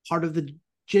part of the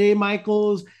J.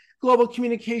 Michaels Global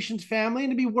Communications family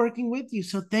and to be working with you.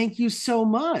 So thank you so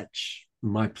much.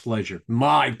 My pleasure.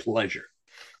 My pleasure.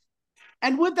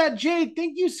 And with that, Jay,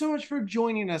 thank you so much for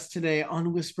joining us today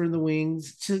on Whisper in the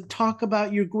Wings to talk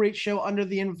about your great show, Under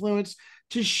the Influence,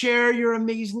 to share your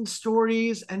amazing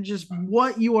stories and just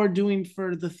what you are doing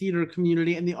for the theater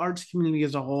community and the arts community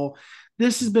as a whole.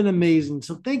 This has been amazing.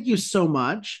 So thank you so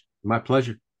much. My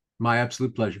pleasure. My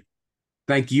absolute pleasure.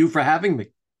 Thank you for having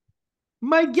me.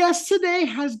 My guest today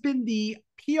has been the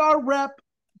PR rep,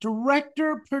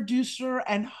 director, producer,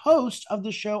 and host of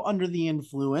the show Under the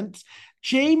Influence,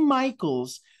 Jay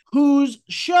Michaels, whose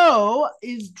show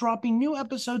is dropping new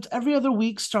episodes every other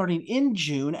week starting in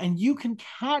June. And you can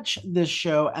catch this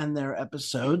show and their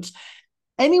episodes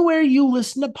anywhere you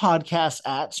listen to podcasts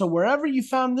at. So wherever you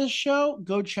found this show,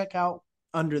 go check out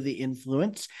Under the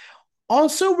Influence.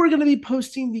 Also, we're going to be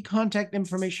posting the contact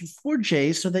information for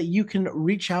Jay so that you can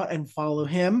reach out and follow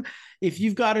him. If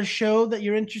you've got a show that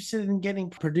you're interested in getting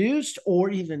produced or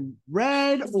even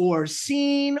read or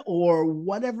seen or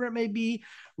whatever it may be,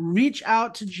 reach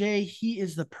out to Jay. He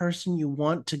is the person you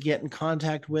want to get in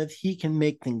contact with. He can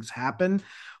make things happen.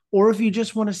 Or if you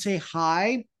just want to say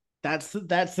hi, that's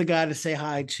the guy to say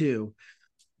hi to.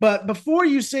 But before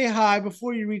you say hi,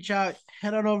 before you reach out,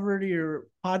 head on over to your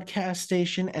podcast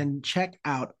station and check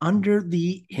out Under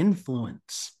the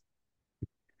Influence.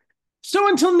 So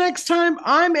until next time,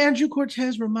 I'm Andrew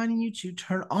Cortez reminding you to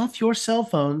turn off your cell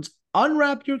phones,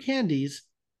 unwrap your candies,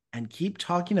 and keep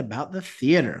talking about the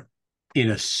theater.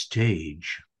 In a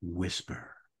stage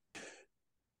whisper.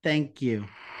 Thank you.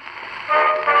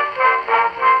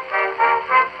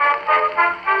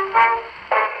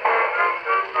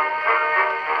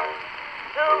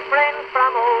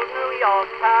 From old New York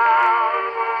town,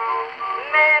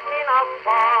 met in a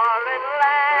foreign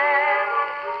land,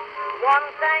 one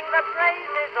sang the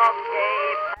praises of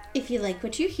Cape. If you like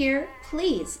what you hear,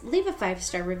 please leave a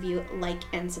 5-star review, like,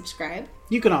 and subscribe.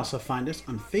 You can also find us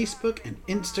on Facebook and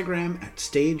Instagram at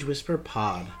Stage Whisper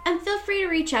Pod. And feel free to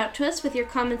reach out to us with your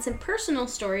comments and personal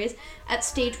stories at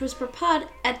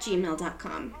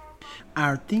stagewhisperpod@gmail.com.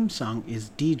 Our theme song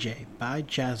is DJ by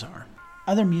Jazzar.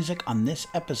 Other music on this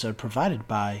episode provided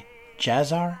by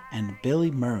Jazzar and Billy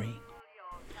Murray.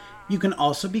 You can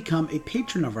also become a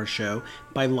patron of our show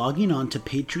by logging on to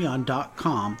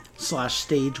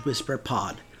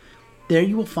patreon.com/stagewhisperpod. There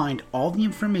you will find all the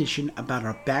information about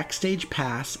our backstage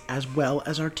pass as well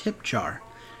as our tip jar.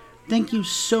 Thank you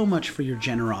so much for your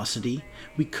generosity.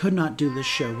 We could not do this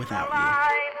show without you.